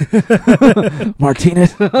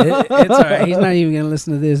 Martinez. It's all right. He's not even gonna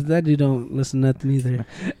listen to this. That dude don't listen to nothing either.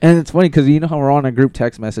 And it's funny because you know how we're on a group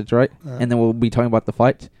text message, right? Uh. And then we'll be talking about the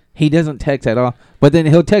fights. He doesn't text at all. But then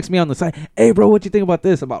he'll text me on the side, "Hey, bro, what you think about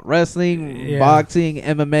this? About wrestling, Yeah. boxing,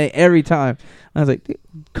 MMA, every time." And I was like, "Dude,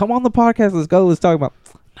 come on the podcast. Let's go. Let's talk about."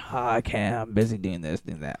 "Nah, I can't. I'm busy doing this,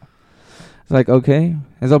 doing that." It's like, okay.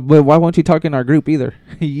 It's like, but why won't you talk in our group either?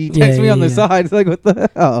 You text me on the side. It's like, what the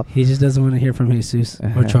hell? He just doesn't want to hear from Jesus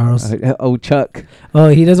or Charles. Oh, Chuck. Oh,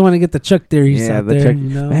 he doesn't want to get the Chuck theories Yeah, out the there. Chuck. You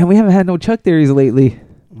know? Man, we haven't had no Chuck theories lately.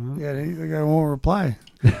 Yeah, the guy won't reply.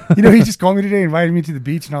 You know, he just called me today, invited me to the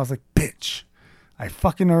beach, and I was like, bitch, I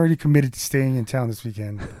fucking already committed to staying in town this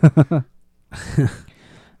weekend.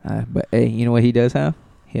 But hey, you know what he does have?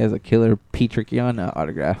 He has a killer Petrikian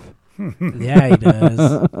autograph. Yeah, he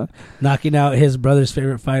does. Knocking out his brother's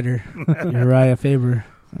favorite fighter, Uriah Faber.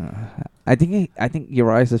 I think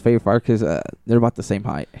Uriah's his favorite fighter because they're about the same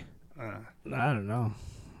height. I don't know.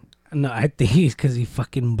 No, I think he's because he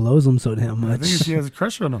fucking blows him so damn much. I think he has a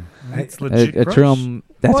crush on him. It's legit crush.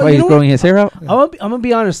 That's Well, why you he's know growing his hair out. I'm gonna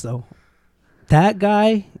be honest though. That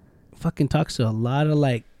guy fucking talks to a lot of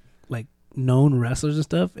like known wrestlers and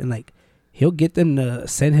stuff, and like he'll get them to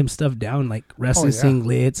send him stuff down, like wrestling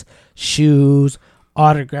singlets, shoes,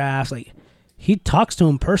 autographs. Like he talks to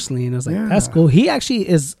him personally, and I was like, that's cool. He actually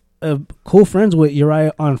is cool friends with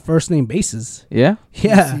Uriah on first name basis. Yeah,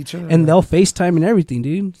 yeah, and they'll FaceTime and everything,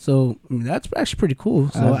 dude. So I mean, that's actually pretty cool.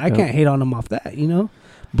 So I can't hate on him off that, you know.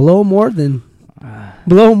 Blow him more and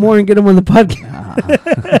get him on the podcast.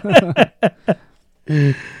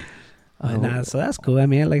 So that's cool. I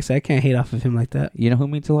mean, like I said, I can't hate off of him like that. You know who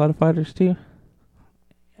meets a lot of fighters too?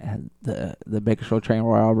 The Baker Show Train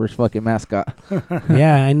Roy Albert's fucking mascot.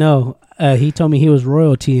 Yeah, I know. He told me he was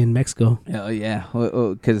royalty in Mexico. Oh yeah,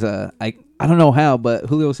 because I don't know how, but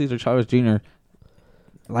Julio Cesar Chavez Jr.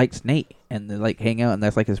 likes Nate, and they like hang out, and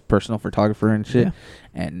that's like his personal photographer and shit. Yeah.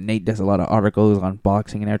 And Nate does a lot of articles on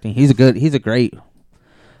boxing and everything. He's a great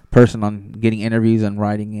person on getting interviews and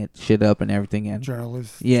writing it shit up and everything, and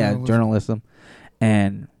journalism,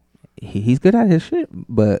 and he's good at his shit.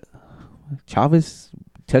 But Chavez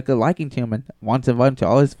took a liking to him and wants to invite him to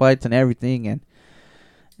all his fights and everything. And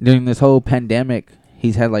during this whole pandemic,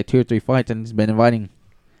 he's had like 2 or 3 fights, and he's been inviting.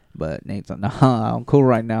 But Nate's like, nah, I'm cool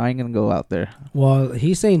right now. I ain't gonna go out there. Well,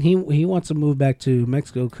 he's saying he wants to move back to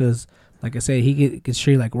Mexico because, like I said, he gets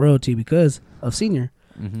treated like royalty because of Senior.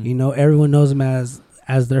 Mm-hmm. You know, everyone knows him as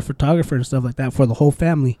their photographer and stuff like that for the whole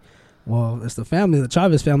family. Well, it's the family, the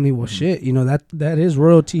Chavez family. Well, shit, you know, that is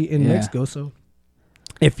royalty in Mexico. So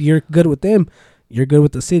if you're good with them, you're good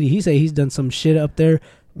with the city. He said he's done some shit up there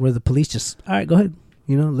where the police just, all right, go ahead,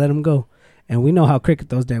 you know, let him go. And we know how crooked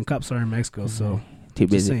those damn cops are in Mexico. So too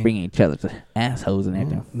busy bringing each other's assholes and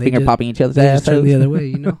everything, finger popping each other's assholes the other way,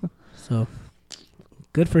 you know. So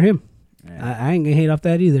good for him. Yeah. I ain't gonna hate off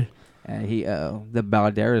that either. The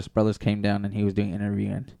Balderas brothers came down, and he was doing an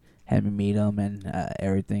interview and had me meet him and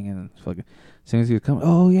everything. And fucking, as soon as he was coming,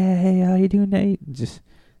 oh yeah, hey, how you doing, Nate? Just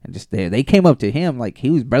there, they came up to him like he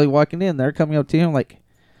was barely walking in. They're coming up to him like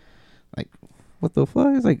what the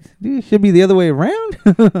fuck? It's like, dude, it should be the other way around.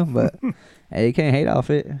 But hey, you can't hate off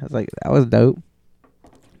it. I was like, that was dope.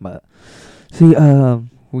 But see,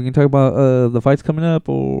 we can talk about the fights coming up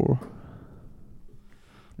or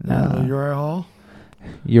Uriah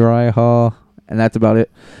Hall, and that's about it.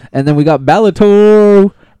 And then we got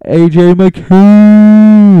Bellator, AJ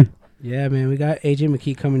McKee. Yeah, man, we got AJ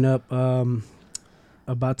McKee coming up,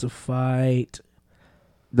 about to fight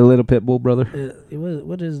the little pit bull brother.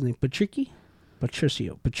 What is his name? Patricio.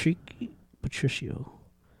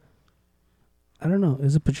 I don't know.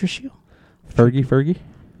 Is it Patricio? Fergie?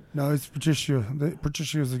 No, it's Patricio.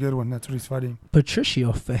 Patricio is a good one. That's what he's fighting.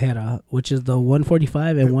 Patricio Ferreira, which is the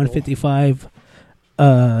 145 and 155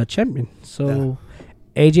 champion. So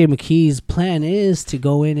AJ McKee's plan is to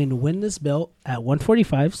go in and win this belt at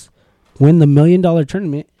 145s, win the $1 million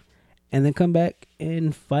tournament, and then come back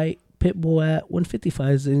and fight Pitbull at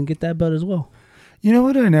 155s and get that belt as well. You know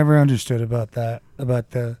what I never understood about that,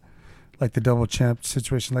 about the double champ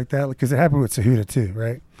situation like that, because it happened with Cejudo too,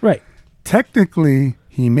 right? Right. Technically,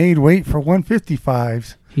 he made weight for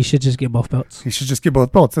 155s. He should just get both belts.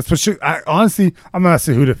 That's what honestly, I'm not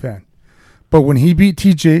a Cejudo fan. But when he beat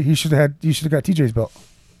TJ, he should have got TJ's belt.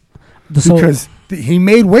 Because he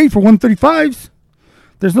made weight for 135s.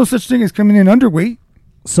 There's no such thing as coming in underweight.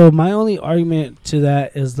 So my only argument to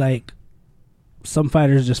that is like some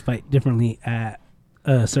fighters just fight differently at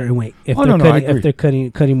a certain weight. If they're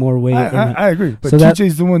cutting more weight. I agree. But so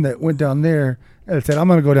TJ's the one that went down there and said, I'm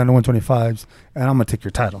going to go down to 125s and I'm going to take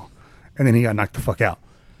your title. And then he got knocked the fuck out.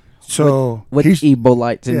 So with Ebo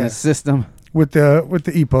lights in his system. With the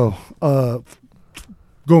EPO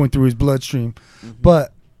going through his bloodstream. Mm-hmm.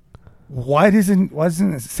 But why doesn't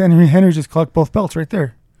Henry just collect both belts right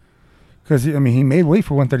there? Because he made weight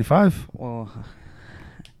for 135. Well,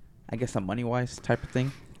 I guess a money wise type of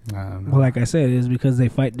thing. Well, like I said, it is because they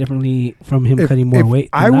fight differently from him cutting more weight.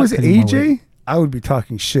 If I was AJ, I would be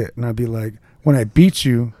talking shit, and I'd be like, when I beat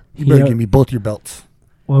you, you better give me both your belts.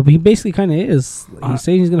 Well, he basically kind of is. He's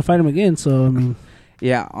saying he's going to fight him again, so I mean.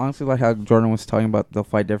 Yeah, honestly, like how Jordan was talking about, they'll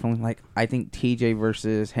fight differently. Like, I think TJ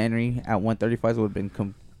versus Henry at 135s would have been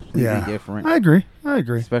completely different. I agree.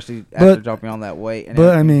 Especially after dropping all that weight. And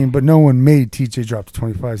but everything. But no one made TJ drop to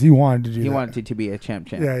 25s. He wanted to do that. He wanted to be a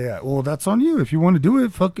champ. Yeah. Well, that's on you. If you want to do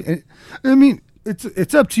it, fuck it. I mean,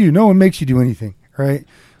 it's up to you. No one makes you do anything, right?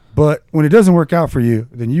 But when it doesn't work out for you,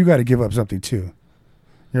 then you got to give up something too.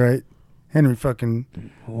 Right? Henry fucking...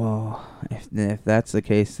 Well, if that's the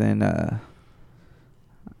case, then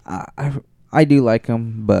I do like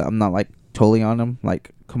him, but I'm not like totally on him.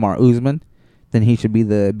 Like Kamaru Usman, then he should be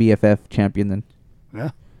the BFF champion then.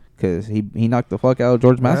 Yeah. Because he knocked the fuck out of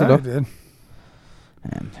George Masvidal.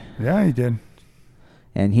 Yeah, he did.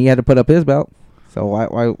 And he had to put up his belt. So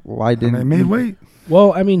why didn't... They made weight.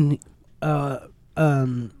 Well, I mean...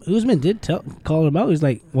 Usman did call him out. He's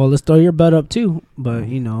like, well, let's throw your belt up too. But,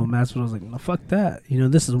 Masvidal was like, no, fuck that.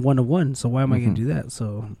 This is 1-1, so why am I going to do that?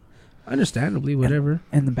 So, understandably, whatever.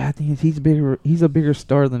 And the bad thing is he's a bigger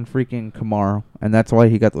star than freaking Kamaru. And that's why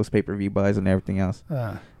he got those pay-per-view buys and everything else.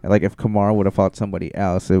 Like, if Kamaru would have fought somebody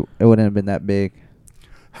else, it wouldn't have been that big.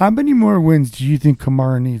 How many more wins do you think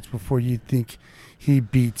Kamaru needs before you think he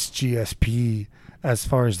beats GSP as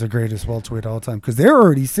far as the greatest welterweight all time? Because they're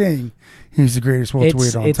already saying he's the greatest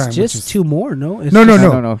welterweight all time. It's just two more, no?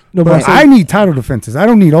 No. But I need title defenses. I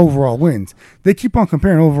don't need overall wins. They keep on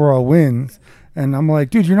comparing overall wins, and I'm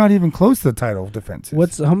like, dude, you're not even close to the title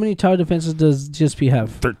defenses. How many title defenses does GSP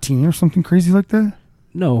have? 13 or something crazy like that?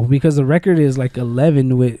 No, because the record is like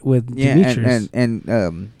 11 with Demetrius.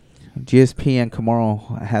 And GSP and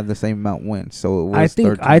Kamaru have the same amount of wins, so it was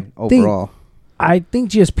 13 overall. I think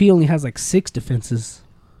GSP only has like 6 defenses,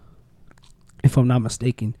 if I'm not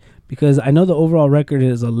mistaken, because I know the overall record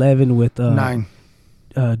is 11 with 9.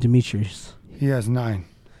 Demetrius. He has 9.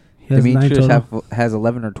 He has Demetrius 9 total. has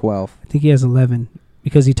 11 or 12. I think he has 11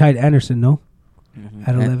 because he tied Anderson. No,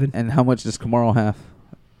 at 11. And how much does Kamaru have?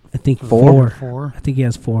 I think 4. 4. I think he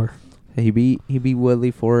has 4. He beat Woodley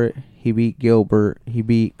for it. He beat Gilbert. He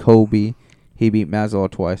beat Kobe. He beat Masvidal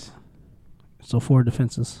twice. So 4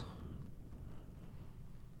 defenses.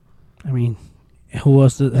 I mean, who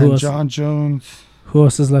else? John Jones. Who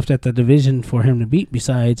else is left at the division for him to beat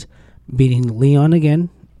besides beating Leon again?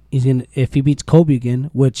 If he beats Kobe again,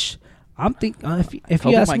 which I'm if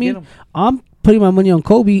you ask me, I'm putting my money on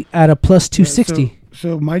Kobe at a plus 260.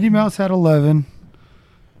 So Mighty Mouse had 11,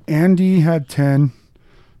 Andy had 10,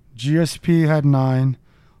 GSP had 9,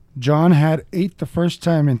 John had 8 the first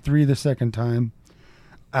time and 3 the second time,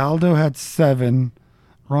 Aldo had 7,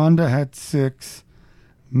 Ronda had 6.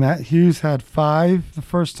 Matt Hughes had 5 the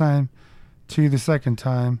first time, 2 the second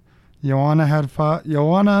time. Joanna had 5.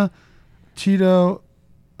 Joanna, Tito,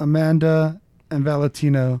 Amanda, and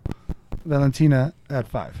Valentina at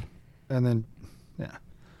 5. And then,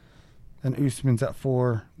 And Usman's at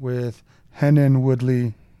 4 with Henan,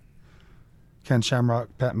 Woodley, Ken Shamrock,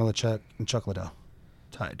 Pat Milicic, and Chuck Liddell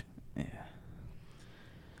tied. Yeah.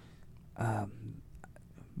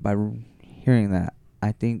 By hearing that,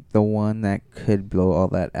 I think the one that could blow all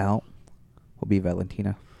that out will be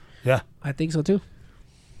Valentina. Yeah. I think so too.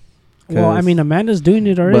 Well, I mean, Amanda's doing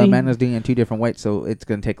it already. But Amanda's doing it in 2 different weights, so it's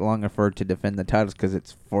going to take longer for her to defend the titles because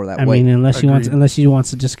it's for that weight. I mean, unless she wants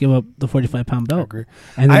to just give up the 45-pound belt. I agree.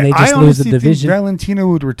 And then they just lose the division. Think Valentina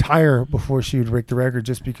would retire before she would break the record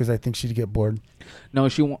just because I think she'd get bored. No,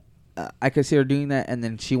 I could see her doing that, and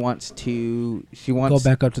then she wants go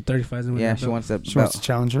back up to 35. And yeah, she wants that. She wants to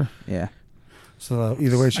challenge her. Yeah. So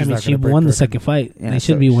either way, she's not going to she won the second fight. Yeah, they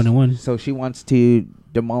should be 1-1. So she wants to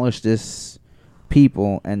demolish this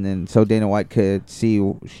people, and then so Dana White could see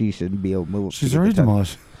she should be able to move. She's already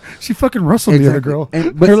demolished. She fucking wrestled the other girl.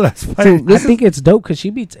 But her last fight. I think it's dope because she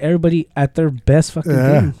beats everybody at their best fucking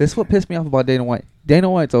game. This is what pissed me off about Dana White. Dana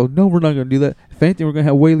White's, no, we're not going to do that. If anything, we're going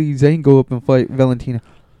to have Weili Zhang go up and fight Valentina.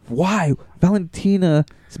 Why? Valentina's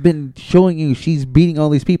been showing you she's beating all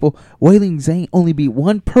these people. Weili Zhang only beat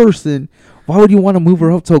one person. Why would you want to move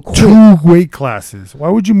her up so quick? 2 weight classes. Why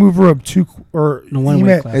would you move her up 2 or one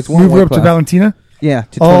weight class? It's one move her weight up class. to Valentina? Yeah,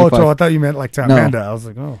 to 25. So I thought you meant like to Amanda. I was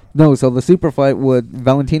like, No, so the super fight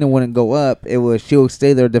Valentina wouldn't go up. It was she'll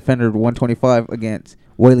stay there, defender 125 against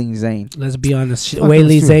Weili Zhang. Let's be honest.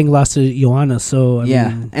 Weili Zhang lost to Joanna, so I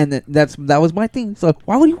mean, and that was my thing. So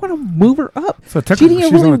why would you want to move her up? So technically,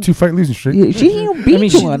 she's on a 2-fight losing streak. Yeah, she didn't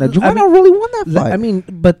beat Joanna. Joanna really won that fight. I mean,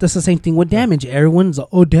 but that's the same thing with damage. Everyone's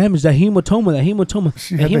damage, that hematoma.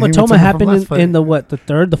 She had the hematoma happened from in the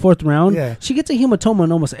 3rd, the 4th round. Yeah. She gets a hematoma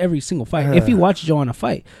in almost every single fight. If you watch Joanna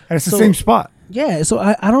fight, and it's the same spot. Yeah, so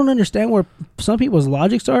I don't understand where some people's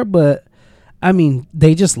logics are, but I mean,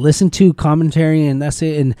 they just listen to commentary and that's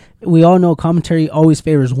it. And we all know commentary always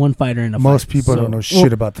favors one fighter in a fight. Most people don't know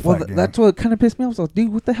shit about the fight game. That's what kind of pissed me off. I was like,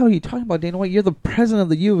 dude, what the hell are you talking about, Dana White? You're the president of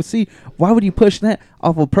the UFC. Why would you push that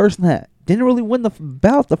off a person that didn't really win the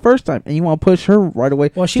bout the first time, and you want to push her right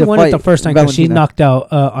away? Well, she won it the first time because she knocked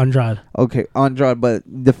out Andrade. Okay, Andrade,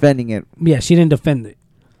 but defending it. Yeah, she didn't defend it.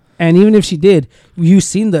 And even if she did, you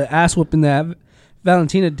seen the ass whooping that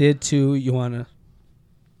Valentina did to Joanna.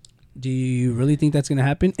 Do you really think that's going to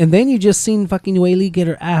happen? And then you just seen fucking Weili get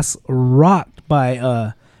her ass rocked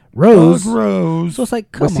by Rose. Rose. So it's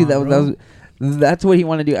like, come on, that's what he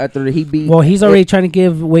wanted to do after he beat. Well, he's already trying to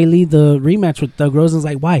give Weili the rematch with Doug Rose. And it's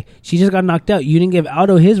like, why? She just got knocked out. You didn't give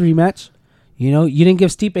Aldo his rematch. You know, you didn't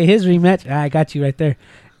give Stipe his rematch. I got you right there.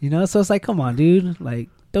 You know, so it's like, come on, dude. Like,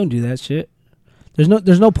 don't do that shit. There's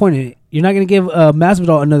no point in it. You're not going to give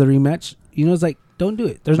Masvidal another rematch. You know, it's like, don't do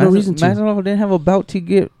it. There's no reason to. Masvidal didn't have a bout to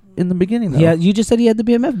get in the beginning, though. Yeah, you just said he had the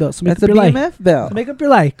BMF belt. So make That's up a your BMF life. belt. So make up your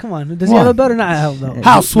life. Come on. Does he have a belt or not have a belt?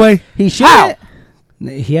 How, Sway? He should.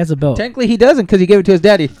 He has a belt. Technically, he doesn't because he gave it to his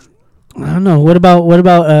daddy. I don't know. What about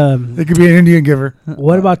It could be an Indian giver.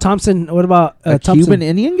 what about Thompson? What about A Thompson? Cuban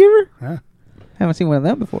Indian giver? Huh? Haven't seen one of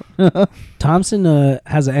them before. Thompson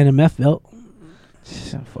has an NMF belt.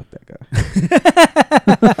 Fuck that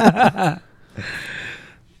guy.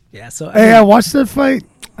 Yeah, so Hey, I watched that fight.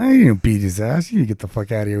 I didn't beat his ass. You get the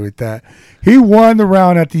fuck out of here with that. He won the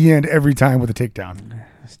round at the end every time with a takedown.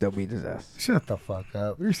 Still beat his ass. Shut the fuck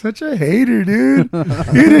up. You're such a hater, dude.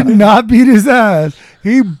 He did not beat his ass.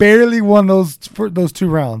 He barely won those 2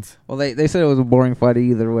 rounds. Well, they said it was a boring fight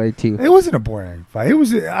either way, too. It wasn't a boring fight. It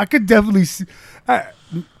was. I could definitely see,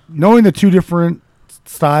 knowing the 2 different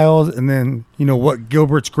styles, and then what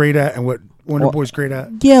Gilbert's great at and what Wonderboy's great at.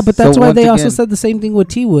 yeah, but that's So why once they also again- said the same thing with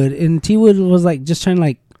T Wood, and T Wood was like just trying to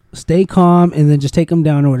like stay calm and then just take him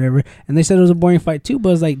down or whatever. And they said it was a boring fight too, but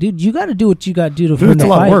it's like, dude, you got to do what you got to do to win It's the a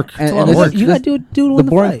lot fight. of work. It's a lot of work. You got to do to win The the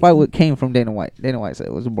boring fight. fight came from Dana White. Dana White said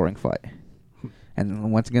it was a boring fight.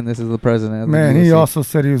 And once again, this is the president of the Man, he UFC. also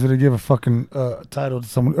said he was going to give a fucking title to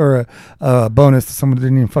someone or a bonus to someone that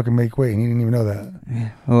didn't even fucking make weight, and he didn't even know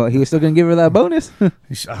that. Well, he was still going to give her that bonus.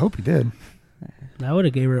 I hope he did. I would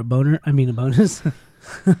have gave her a bonus.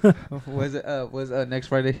 Was next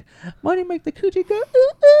Friday? Money make the coochie go.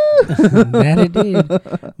 That it did.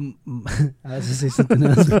 I was just say something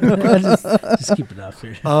else. just keep it off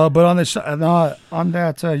here. But on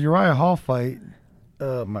that Uriah Hall fight,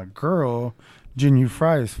 my girl Jin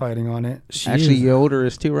Fry is fighting on it. Actually, Yoder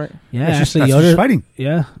is too, right? Yeah, That's actually, that's who she's Yoder. fighting.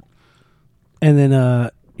 Yeah, and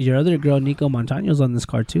then your other girl, Nico Montano's on this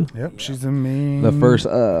card too. Yep, she's the main. The first,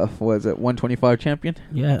 was it 125 champion?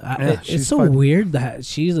 Yeah, she's it's so fighting. weird that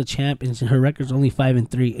she's a champ and her record's only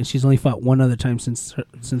 5-3, and she's only fought one other time since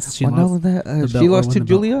she Well, lost. no, that the she belt or lost won to the belt.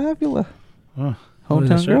 Julia Avila, Huh. hometown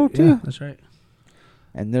that's girl right. too. Yeah, that's right.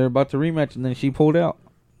 And they're about to rematch, and then she pulled out.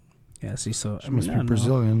 Yeah, see, so She must be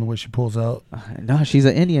Brazilian the way she pulls out. No, she's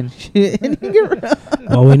an Indian. She's an Indian girl.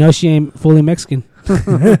 Well, we know she ain't fully Mexican.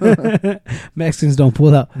 Mexicans don't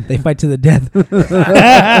pull out; they fight to the death.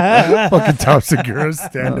 Fucking Tom Segura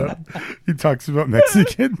stand up. He talks about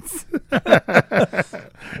Mexicans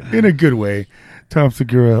in a good way. Tom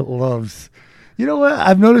Segura loves. You know what?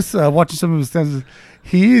 I've noticed watching some of his stances.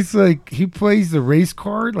 He's like he plays the race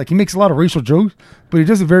card. Like he makes a lot of racial jokes, but he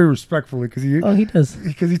does it very respectfully because He does.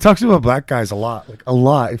 he talks about black guys a lot. Like a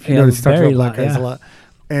lot. If you Yeah, notice, he talks very about black lot, guys yeah. a lot,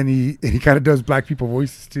 and he kind of does black people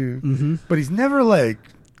voices too. Mm-hmm. But he's never like.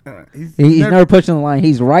 He's never pushing the line.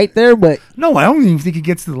 He's right there, but No, I don't even think he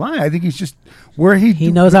gets to the line. I think he's just where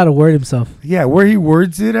He knows how to word himself. Yeah, where he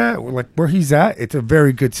words it at, like where he's at, it's a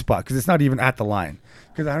very good spot because it's not even at the line.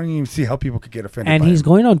 Because I don't even see how people could get offended. And by he's it.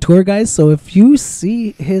 going on tour, guys. So if you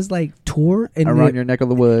see his like tour and around your neck of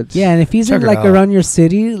the woods. yeah, and if he's Check in it like out. around your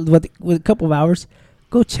city with a couple of hours,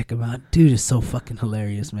 go check him out. Dude is so fucking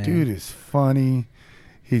hilarious, man. Dude is funny.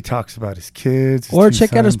 He talks about his kids. His Or 2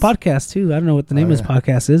 check out his sons. podcast too. I don't know what the name of his yeah.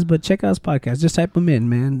 podcast is, but check out his podcast. Just type him in,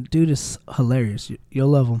 man. Dude is hilarious. You'll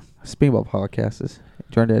love him. Speaking about podcasts,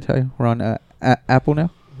 trying to tell you, we're on Apple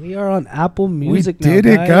now. We are on Apple We Music now, did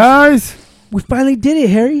it, guys. We finally did it,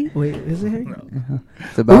 Harry. Wait, is it Harry?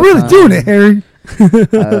 It's about We're really time. doing it,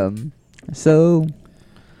 Harry. So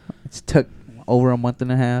it's took over a month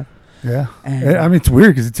and a half. Yeah. And I mean, it's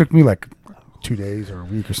weird because it took me like 2 days or a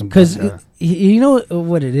week or something. Because like that. you know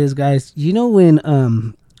what it is, guys. You know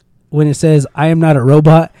when it says "I am not a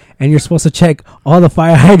robot" and you're supposed to check all the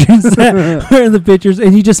fire hydrants that are in the pictures,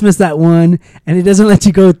 and you just miss that one, and it doesn't let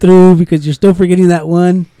you go through because you're still forgetting that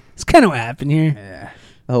one. It's kind of what happened here. yeah,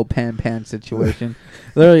 the whole pan situation.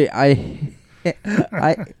 Literally,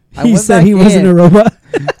 I He said he wasn't a robot.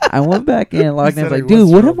 I went back in, logged in. I was said like, he dude,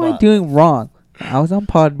 was what a am I robot. doing wrong? I was on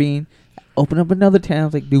Podbean. Open up another tab. I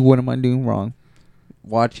was like, dude, what am I doing wrong?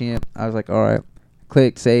 Watching it. I was like, all right.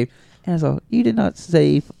 Click save. And I was like, you did not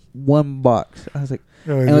save one box. I was like,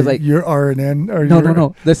 And it was like your RNN or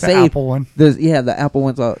no. The save. Apple one. The Apple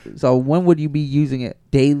one's out. So when would you be using it?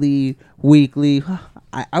 Daily, weekly?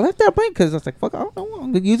 I left that blank because I was like, fuck, I don't know.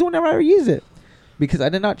 I'm going to use it whenever I use it. Because I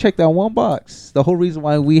did not check that one box. The whole reason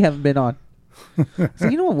why we haven't been on. So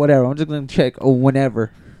you know what? Whatever. I'm just going to check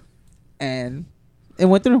whenever. And it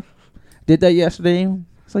went through. Did that yesterday.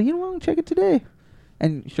 So you know what? I'm going to check it today.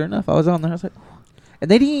 And sure enough, I was on there. I was like, and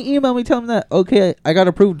they didn't email me telling me that, okay, I got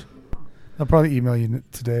approved. I'll probably email you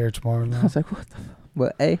today or tomorrow. I was like, what the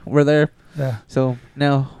But hey, we're there. Yeah. So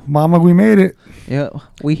now, Mama, we made it. yeah,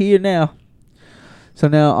 we here now. So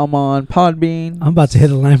now I'm on Podbean, I'm about to hit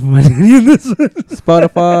a line for my daddy in this one.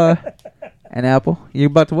 Spotify, and Apple. You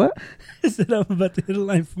about to what? I said I'm about to hit a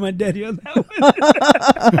line for my daddy on that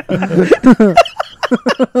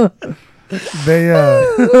one. They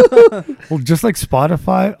well, just like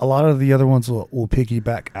Spotify, a lot of the other ones will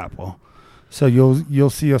piggyback Apple. So you'll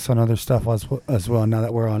see us on other stuff as well. Now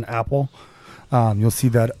that we're on Apple, you'll see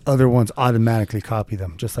that other ones automatically copy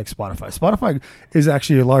them, just like Spotify. Spotify is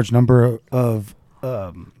actually a large number of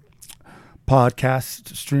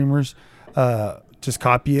podcast streamers. Just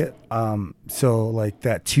copy it. So like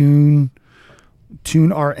that Tune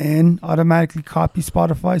RN automatically copy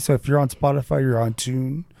Spotify. So if you're on Spotify, you're on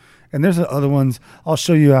Tune. And there's other ones I'll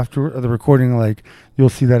show you after the recording. Like you'll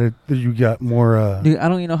see that you got more. Dude, I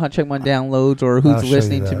don't even know how to check my downloads or who's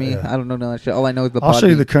listening to me. Yeah. I don't know none of that shit. All I know is the I'll show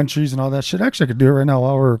you Podbean. the countries and all that shit. Actually, I could do it right now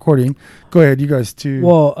while we're recording. Go ahead, you guys too.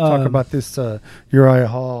 Well, talk about this Uriah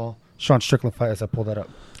Hall, Sean Strickland fight as I pull that up.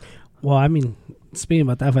 Well, I mean, speaking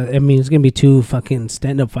about that fight, I mean, it's going to be two fucking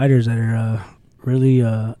stand-up fighters that are really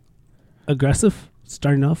aggressive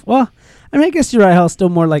starting off. Well, I mean, I guess Uriah Hall's still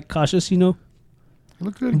more like cautious, you know?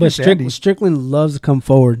 Look good, But Strickland loves to come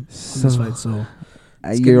forward in this fight, so...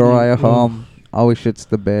 Uriah Hall always shits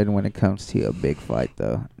the bed when it comes to a big fight,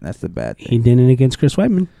 though. That's the bad thing. He didn't against Chris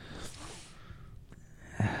Weidman.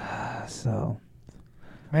 So...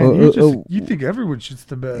 Man, you think everyone shits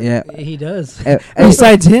the bed. Yeah. He does. Hey,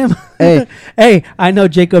 Besides him. Hey. Hey, I know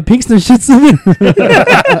Jacob Pinkston shits him.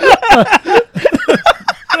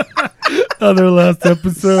 Other last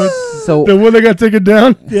episode. So The one that got taken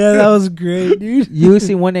down? Yeah, that was great, dude.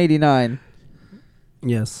 UFC 189.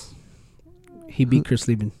 Yes. He beat Chris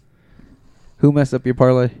Lieben. Who messed up your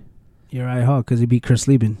parlay? Uriah Hall, because he beat Chris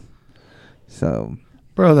Lieben. So...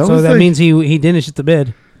 Bro, that So was that like, means he didn't shit the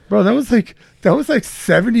bed. Bro, that was like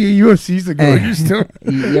 70 UFCs ago. Hey. You still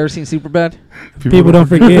You ever seen Superbad? People don't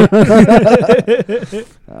forget.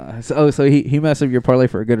 So he messed up your parlay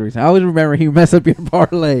for a good reason. I always remember he messed up your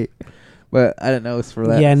parlay, but I didn't know it's for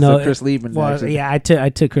that. Yeah, no. So Chris Lieben. Well, actually. yeah, I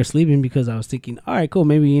took Chris Lieben because I was thinking, all right, cool,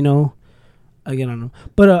 maybe, again, I don't know.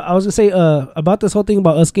 But I was going to say about this whole thing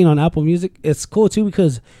about us getting on Apple Music, it's cool, too,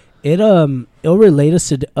 because it'll relate us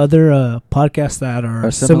to the other podcasts that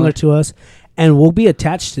are similar to us, and we'll be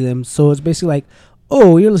attached to them. So it's basically like,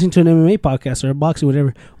 oh, you're listening to an MMA podcast or a boxing,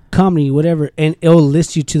 whatever, comedy, whatever, and it'll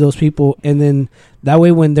list you to those people. And then that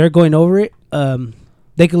way when they're going over it,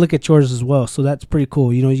 they can look at yours as well. So that's pretty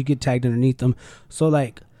cool. You get tagged underneath them. So,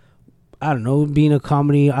 like, I don't know, being a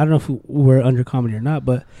comedy, I don't know if we're under comedy or not,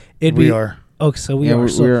 but we are. Okay, so we are.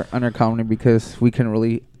 We're under comedy because we couldn't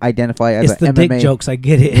really identify as it's the MMA. dick jokes. I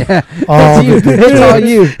get it. Yeah. Oh, It's all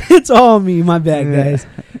you. It's all me. My bad, guys.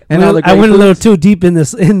 And all the I great went a little foods. too deep in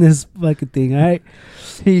this fucking thing. All right.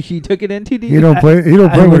 He took it in too deep. He don't play I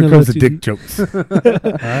when went it a comes to little dick too jokes. All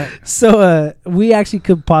right. So we actually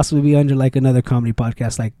could possibly be under like another comedy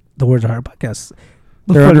podcast, like the Words of Heart podcast.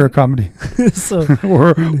 They're under a comedy. So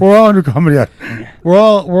we're all under comedy. We're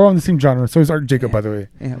on the same genre. So is Art Jacob, by the way.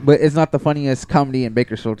 Yeah, but it's not the funniest comedy in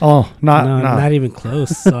Bakersfield. Oh, not even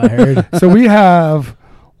close. So I heard. So we have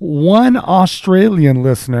one Australian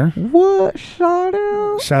listener. What? Shout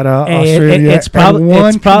out. Shout out Hey, Australia. it's and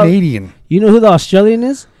one Canadian. You know who the Australian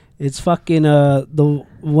is? It's fucking the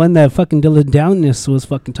one that fucking Dylan Downness was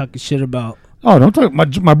fucking talking shit about. Oh, don't talk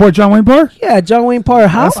my boy John Wayne Parr. Yeah, John Wayne Parr.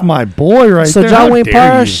 That's my boy right so there. John How Wayne dare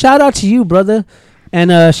Parr, you. shout out to you, brother,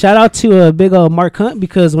 and shout out to big old Mark Hunt,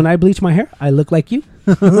 because when I bleach my hair, I look like you.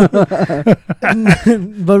 But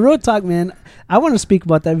real talk, man, I want to speak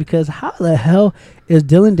about that because how the hell is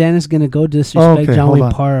Dylan Dennis gonna go disrespect John hold Wayne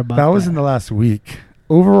on. Parr about that? Was in the last week.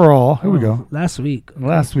 Overall, here we go. Last week.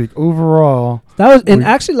 Last week, overall, That was, and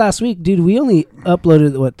actually last week, dude, we only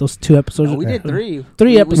uploaded those 2 episodes. No, we did 3.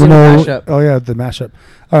 Three We episodes. did a no, mashup. oh yeah, the mashup.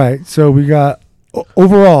 All right, so we got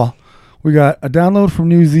overall We got a download from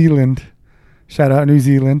New Zealand. Shout out New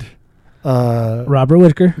Zealand. Robert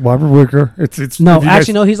Whitaker. Robert Whitaker. It's No,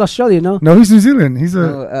 actually, no. He's Australian. No. No, he's New Zealand. He's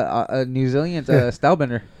a New Zealand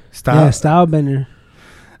stylebender. Stylebender.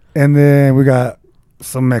 And then we got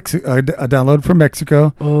some a download from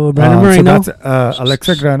Mexico. Oh, Brandon Moreno. So that's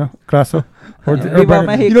Alexa Grasso. Viva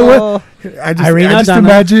Mexico. You know what? I just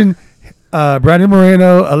imagine Brandon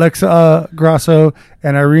Moreno, Alexa Grasso,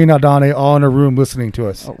 and Irene Aldana all in a room listening to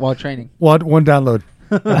us while training. One download.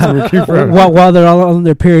 While they're all on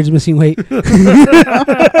their periods missing weight.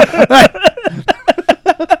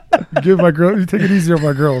 Give my girl. You take it easy on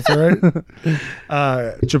my girls, all right?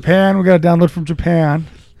 Japan. We got a download from Japan.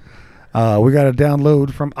 We got a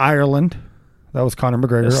download from Ireland. That was Conor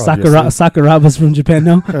McGregor. Sakuraba's from Japan,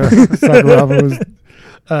 no? Sakuraba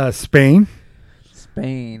was Spain.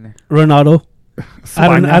 Ronaldo.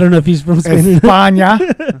 I don't know if he's from Spain.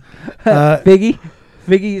 España.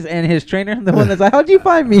 Biggie's and his trainer, the one that's like, how'd you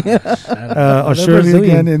find me? Australia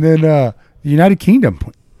again, and then the United Kingdom.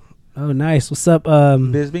 Oh, nice. What's up,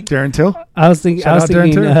 Bisbee? Darren Till. I was thinking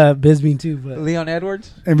Bisbee too, but Leon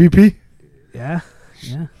Edwards, MVP. Yeah.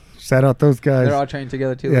 Shout out those guys. They're all trained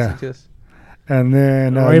together too. Yeah. Listen to us. And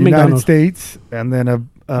then United McDonald. States, and then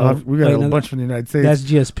we got a bunch from the United States. That's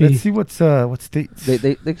GSP. Let's see what states.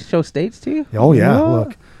 They show states to you. Oh yeah,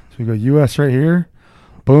 look. So we got U.S. right here.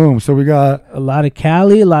 Boom. So we got a lot of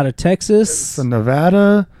Cali, a lot of Texas, some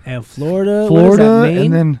Nevada, and Florida, Maine?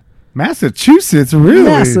 And then Massachusetts. Really?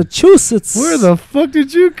 Massachusetts. Where the fuck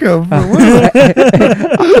did you come from?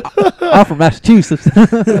 I'm from Massachusetts. I'm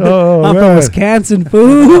from Wisconsin,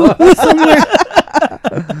 fool.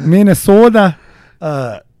 Minnesota.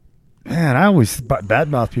 Man, I always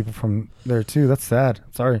badmouth people from there too. That's sad.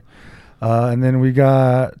 Sorry. And then we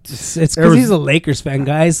got it's because he's a Lakers fan,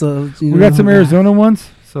 guys. So we got some Arizona ones.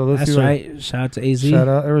 So let's that's see. Right. Shout out to AZ. Shout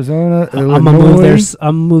out Arizona. I'm gonna move there. I'm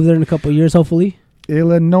gonna move there in a couple of years, hopefully.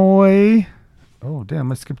 Illinois. Oh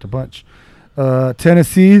damn, I skipped a bunch.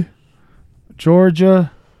 Tennessee,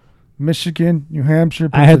 Georgia, Michigan, New Hampshire.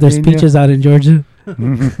 I had their speeches out in Georgia.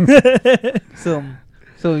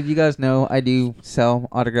 So you guys know I do sell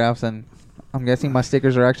autographs, and I'm guessing my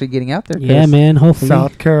stickers are actually getting out there. Yeah, man. Hopefully.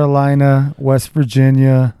 South Carolina, West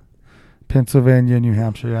Virginia, Pennsylvania, New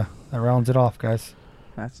Hampshire. Yeah, that rounds it off, guys.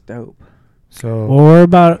 That's dope. So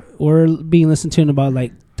we're being listened to in about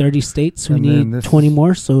like 30 states. We need 20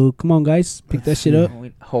 more. So come on, guys, pick that shit up.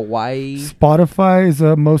 Hawaii. Spotify is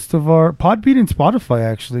most of our Podbean and Spotify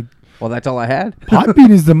actually. Well, that's all I had.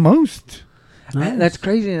 Podbean is the most. Nice. That's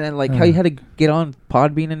crazy. And like how you had to get on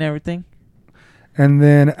Podbean and everything. And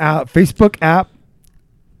then Facebook app,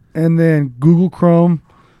 and then Google Chrome,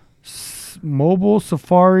 mobile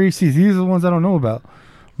Safari. See, these are the ones I don't know about.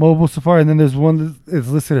 Mobile Safari, and then there's one that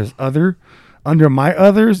is listed as other. Under my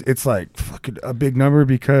others, it's like fucking a big number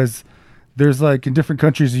because there's like in different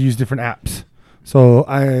countries you use different apps. So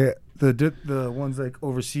the ones like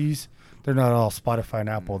overseas, they're not all Spotify and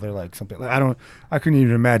Apple. They're like something like I couldn't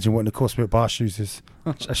even imagine what Nicole Smith Bosch uses.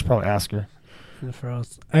 I should probably ask her.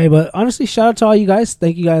 Hey, but honestly, shout out to all you guys.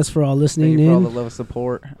 Thank you guys for all listening. Thank you for all the love and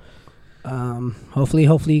support. Hopefully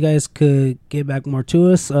you guys could get back more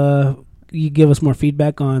to us. You give us more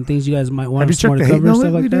feedback on things you guys might want us more to cover and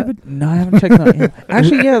stuff like that. David? No, I haven't checked that yet.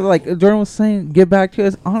 Actually, yeah, like Jordan was saying, get back to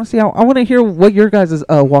us. Honestly, I want to hear what your guys'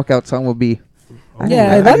 walkout song would be.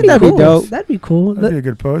 Yeah, that'd be cool. That'd be cool. That'd be a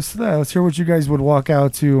good post. Let's hear what you guys would walk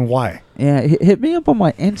out to and why. Yeah, hit me up on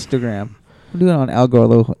my Instagram. We'll do it on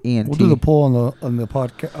Algorlo ENT. We'll do the poll on the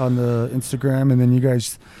podcast on the Instagram, and then you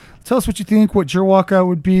guys tell us what you think. What your walkout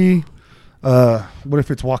would be. What if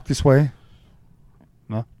it's walk this way?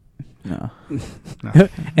 No.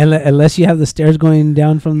 Unless you have the stairs going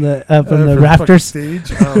down from the rafters stage.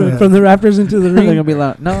 from the rafters into the ring. They're gonna be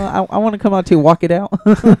like, no, I want to come out to walk it out.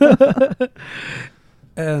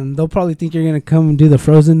 And they'll probably think you're gonna come and do the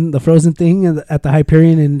frozen thing at the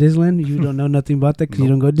Hyperion in Disneyland. You don't know nothing about that because you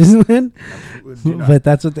don't go to Disneyland. But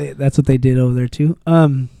that's what they did over there too.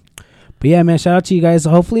 But yeah, man, shout out to you guys.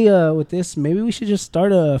 Hopefully, with this, maybe we should just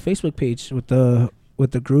start a Facebook page with the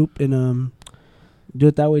group and do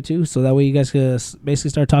it that way too. So that way you guys can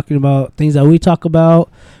basically start talking about things that we talk about,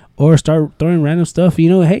 or start throwing random stuff. You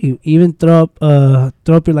know, hey, even throw up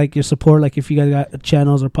your support. Like if you guys got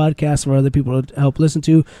channels or podcasts for other people to help listen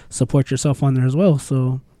to, support yourself on there as well.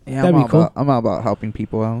 So yeah, that'd be cool. I'm all about helping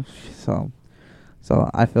people out. So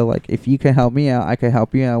I feel like if you can help me out, I can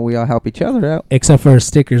help you out. We all help each other out. Except for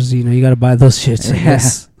stickers, you know, you got to buy those shits.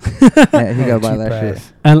 Yes. Yeah, you got to buy that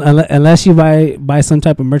shit. Unless you buy some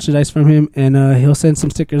type of merchandise from him, and he'll send some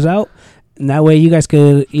stickers out. And that way you guys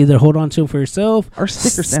could either hold on to them for yourself or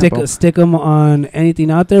stick them on anything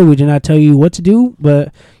out there. We do not tell you what to do,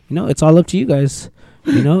 but it's all up to you guys.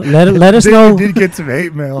 Let us know. You did get some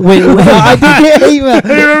hate mail. Wait, I did get hate mail.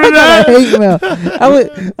 I got a hate mail.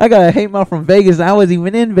 I got a hate mail from Vegas. I wasn't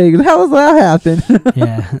even in Vegas. How does that happen?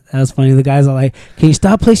 Yeah, that was funny. The guys are like, "Can you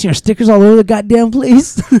stop placing your stickers all over the goddamn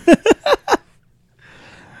place?"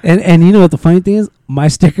 and you know what the funny thing is? My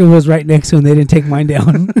sticker was right next to it, and they didn't take mine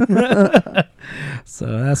down.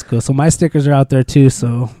 So that's cool. So my stickers are out there too.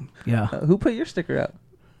 So yeah. Who put your sticker out?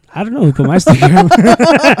 I don't know who put my sticker on.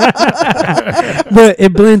 But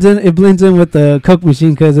it blends in. It blends in with the Coke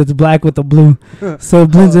machine because it's black with the blue, so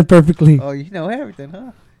it blends in perfectly. Oh, you know everything,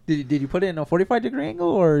 huh? Did you put it in a 45-degree angle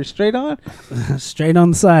or straight on? Straight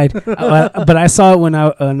on the side. But I saw it when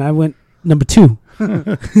I went number 2.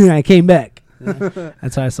 I came back.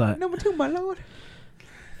 That's how I saw it. Number 2, my lord.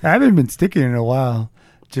 I haven't been sticking in a while.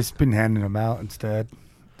 Just been handing them out instead.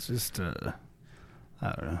 It's just I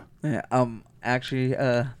don't know. Yeah. Actually,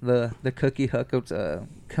 the cookie hookups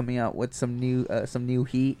coming out with some new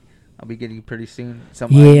heat. I'll be getting pretty soon. Some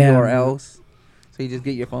URLs. So you just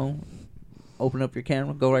get your phone, open up your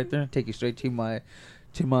camera, go right there, and take you straight to my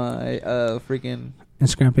freaking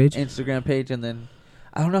Instagram page, and then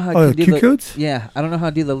I don't know how to do Q codes. Yeah, I don't know how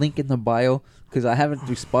to do the link in the bio because I haven't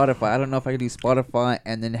do Spotify. I don't know if I can do Spotify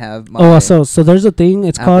and then have my. So there's a thing.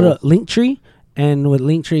 It's Apple. called a Linktree. And with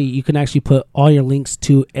Linktree, you can actually put all your links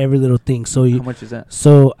to every little thing. So how much is that?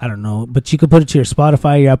 So I don't know, but you could put it to your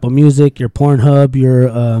Spotify, your Apple Music, your Pornhub, your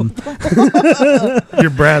your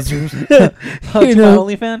browsers, to my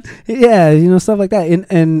OnlyFans. Yeah, stuff like that.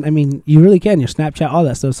 And I mean, you really can your Snapchat, all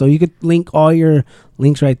that stuff. So you could link all your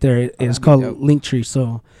links right there. It's called Linktree.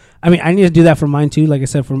 So I mean, I need to do that for mine too. Like I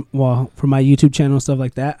said, for my YouTube channel and stuff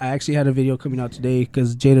like that. I actually had a video coming out today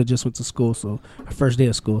because Jada just went to school, so her first day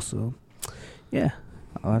of school. So. Yeah.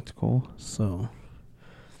 Oh, that's cool. So,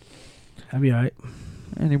 I'll be alright.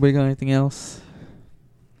 Anybody got anything else?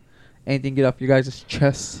 Anything get off your guys'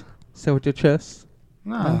 chest? Say with your chest.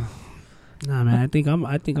 No. Nah, man. I think I'm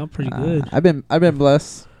pretty good. I've been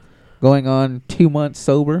blessed. Going on 2 months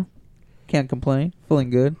sober. Can't complain. Feeling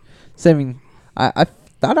good. Saving. I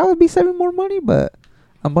thought I would be saving more money, but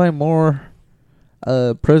I'm buying more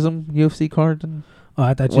Prism UFC cards and. Oh,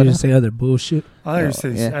 I thought you were going to say other bullshit. I thought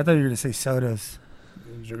you were going to say sodas.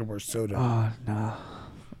 Drinking more soda. Oh, no.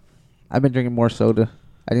 I've been drinking more soda.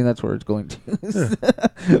 I think that's where it's going to.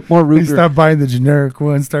 More root beer. Stopped buying the generic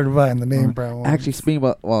one, started buying the name brand one. Actually, speaking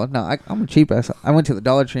about, I'm a cheap ass. I went to the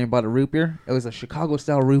Dollar Tree and bought a root beer. It was a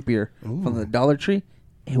Chicago-style root beer from the Dollar Tree.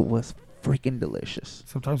 It was freaking delicious.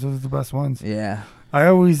 Sometimes those are the best ones. Yeah. I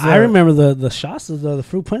remember the sauces, the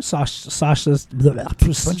fruit punch sauces.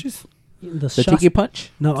 Punches? The Tiki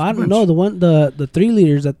Punch? No, I don't know. The one, the 3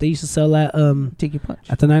 liters that they used to sell at Tiki Punch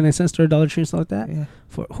at the 99-cent store, Dollar Tree, and stuff like that. Yeah.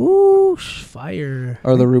 For fire.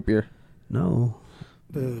 Or the root beer? No.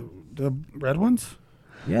 The red ones?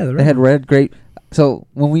 Yeah, the red. They had red, grape. So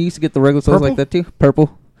when we used to get the regular sodas like that too,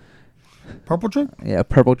 purple drink? Yeah,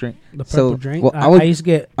 purple drink. The purple drink. Well, I used to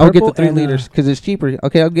get. I would get the 3 liters because it's cheaper.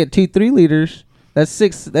 Okay, I'll get 2 3 liters. That's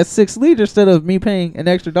 6 liters instead of me paying an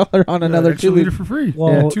extra $1 on another 2 liter for free.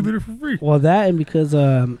 Well, 2 liter for free. Well, that and because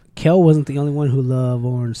Kel wasn't the only one who loved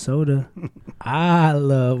orange soda. I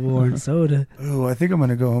love orange soda. Oh, I think I'm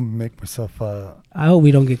gonna go home and make myself I hope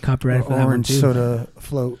we don't get copyrighted for that one orange too. soda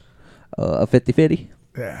float. A 50-50.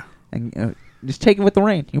 Yeah. And just take it with the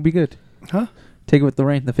rain. You'll be good. Huh? Take it with the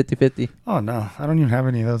rain, the 50-50. Oh, no. I don't even have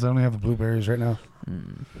any of those. I only have the blueberries right now,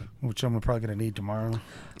 which I'm probably going to need tomorrow.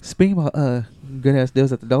 Speaking about good-ass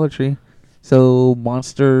deals at the Dollar Tree, so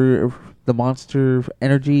the Monster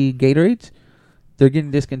Energy Gatorades, they're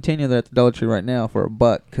getting discontinued at the Dollar Tree right now for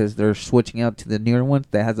 $1 because they're switching out to the newer one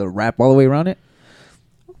that has a wrap all the way around it.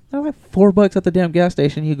 They're like $4 at the damn gas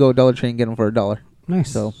station. You go to Dollar Tree and get them for $1.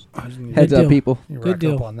 Nice. So, heads up, people. Good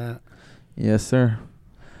deal. Up on that. Yes, sir.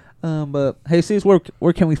 But hey, sis, where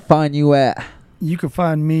can we find you at? You can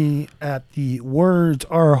find me at the Words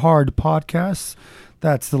Are Hard podcast.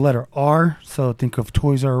 That's the letter R, so think of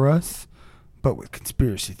Toys R Us, but with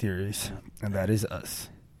conspiracy theories, and that is us.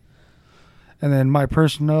 And then my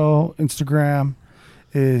personal Instagram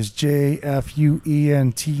is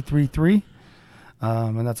JFUENT33,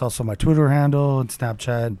 and that's also my Twitter handle and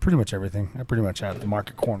Snapchat and pretty much everything. I pretty much have the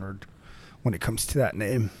market cornered when it comes to that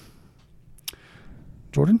name.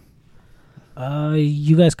 Jordan?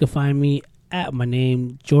 You guys can find me at my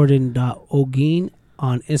name, Jordan.Ogin,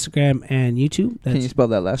 on Instagram and YouTube. That's Can you spell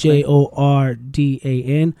that last name?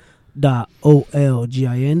 JORDAN.OLGIN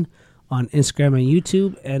on Instagram and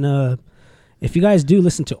YouTube. And If you guys do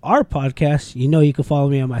listen to our podcast, you know you can follow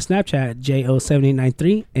me on my Snapchat,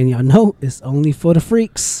 JO7893, and y'all know it's only for the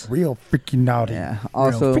freaks. Real freaking naughty. Yeah.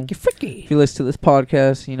 Also, Real freaky. if you listen to this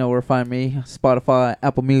podcast, you know where to find me. Spotify,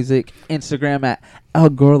 Apple Music, Instagram at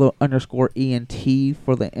 @AlGorlo_ENT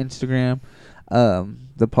for the Instagram.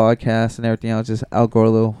 The podcast and everything else is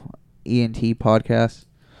 @AlGorlo ENT podcast.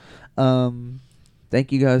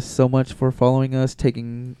 Thank you guys so much for following us,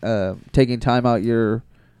 taking time out your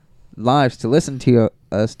lives to listen to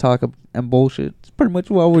us talk and bullshit. It's pretty much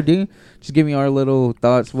what we're doing. Just giving our little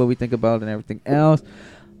thoughts, what we think about, and everything else.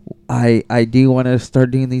 I do want to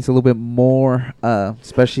start doing these a little bit more,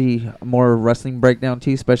 especially more wrestling breakdown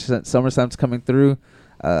too, especially since SummerSlam's coming through.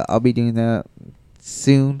 I'll be doing that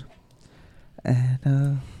soon,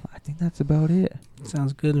 and I think that's about it.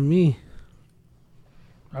 Sounds good to me.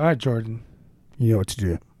 All right, Jordan. You know what to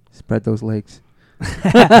do. Spread those legs.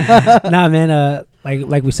 Nah, man.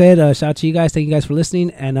 Like we said, shout out to you guys. Thank you guys for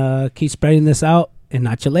listening, and keep spreading this out and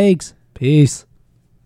not your legs. Peace.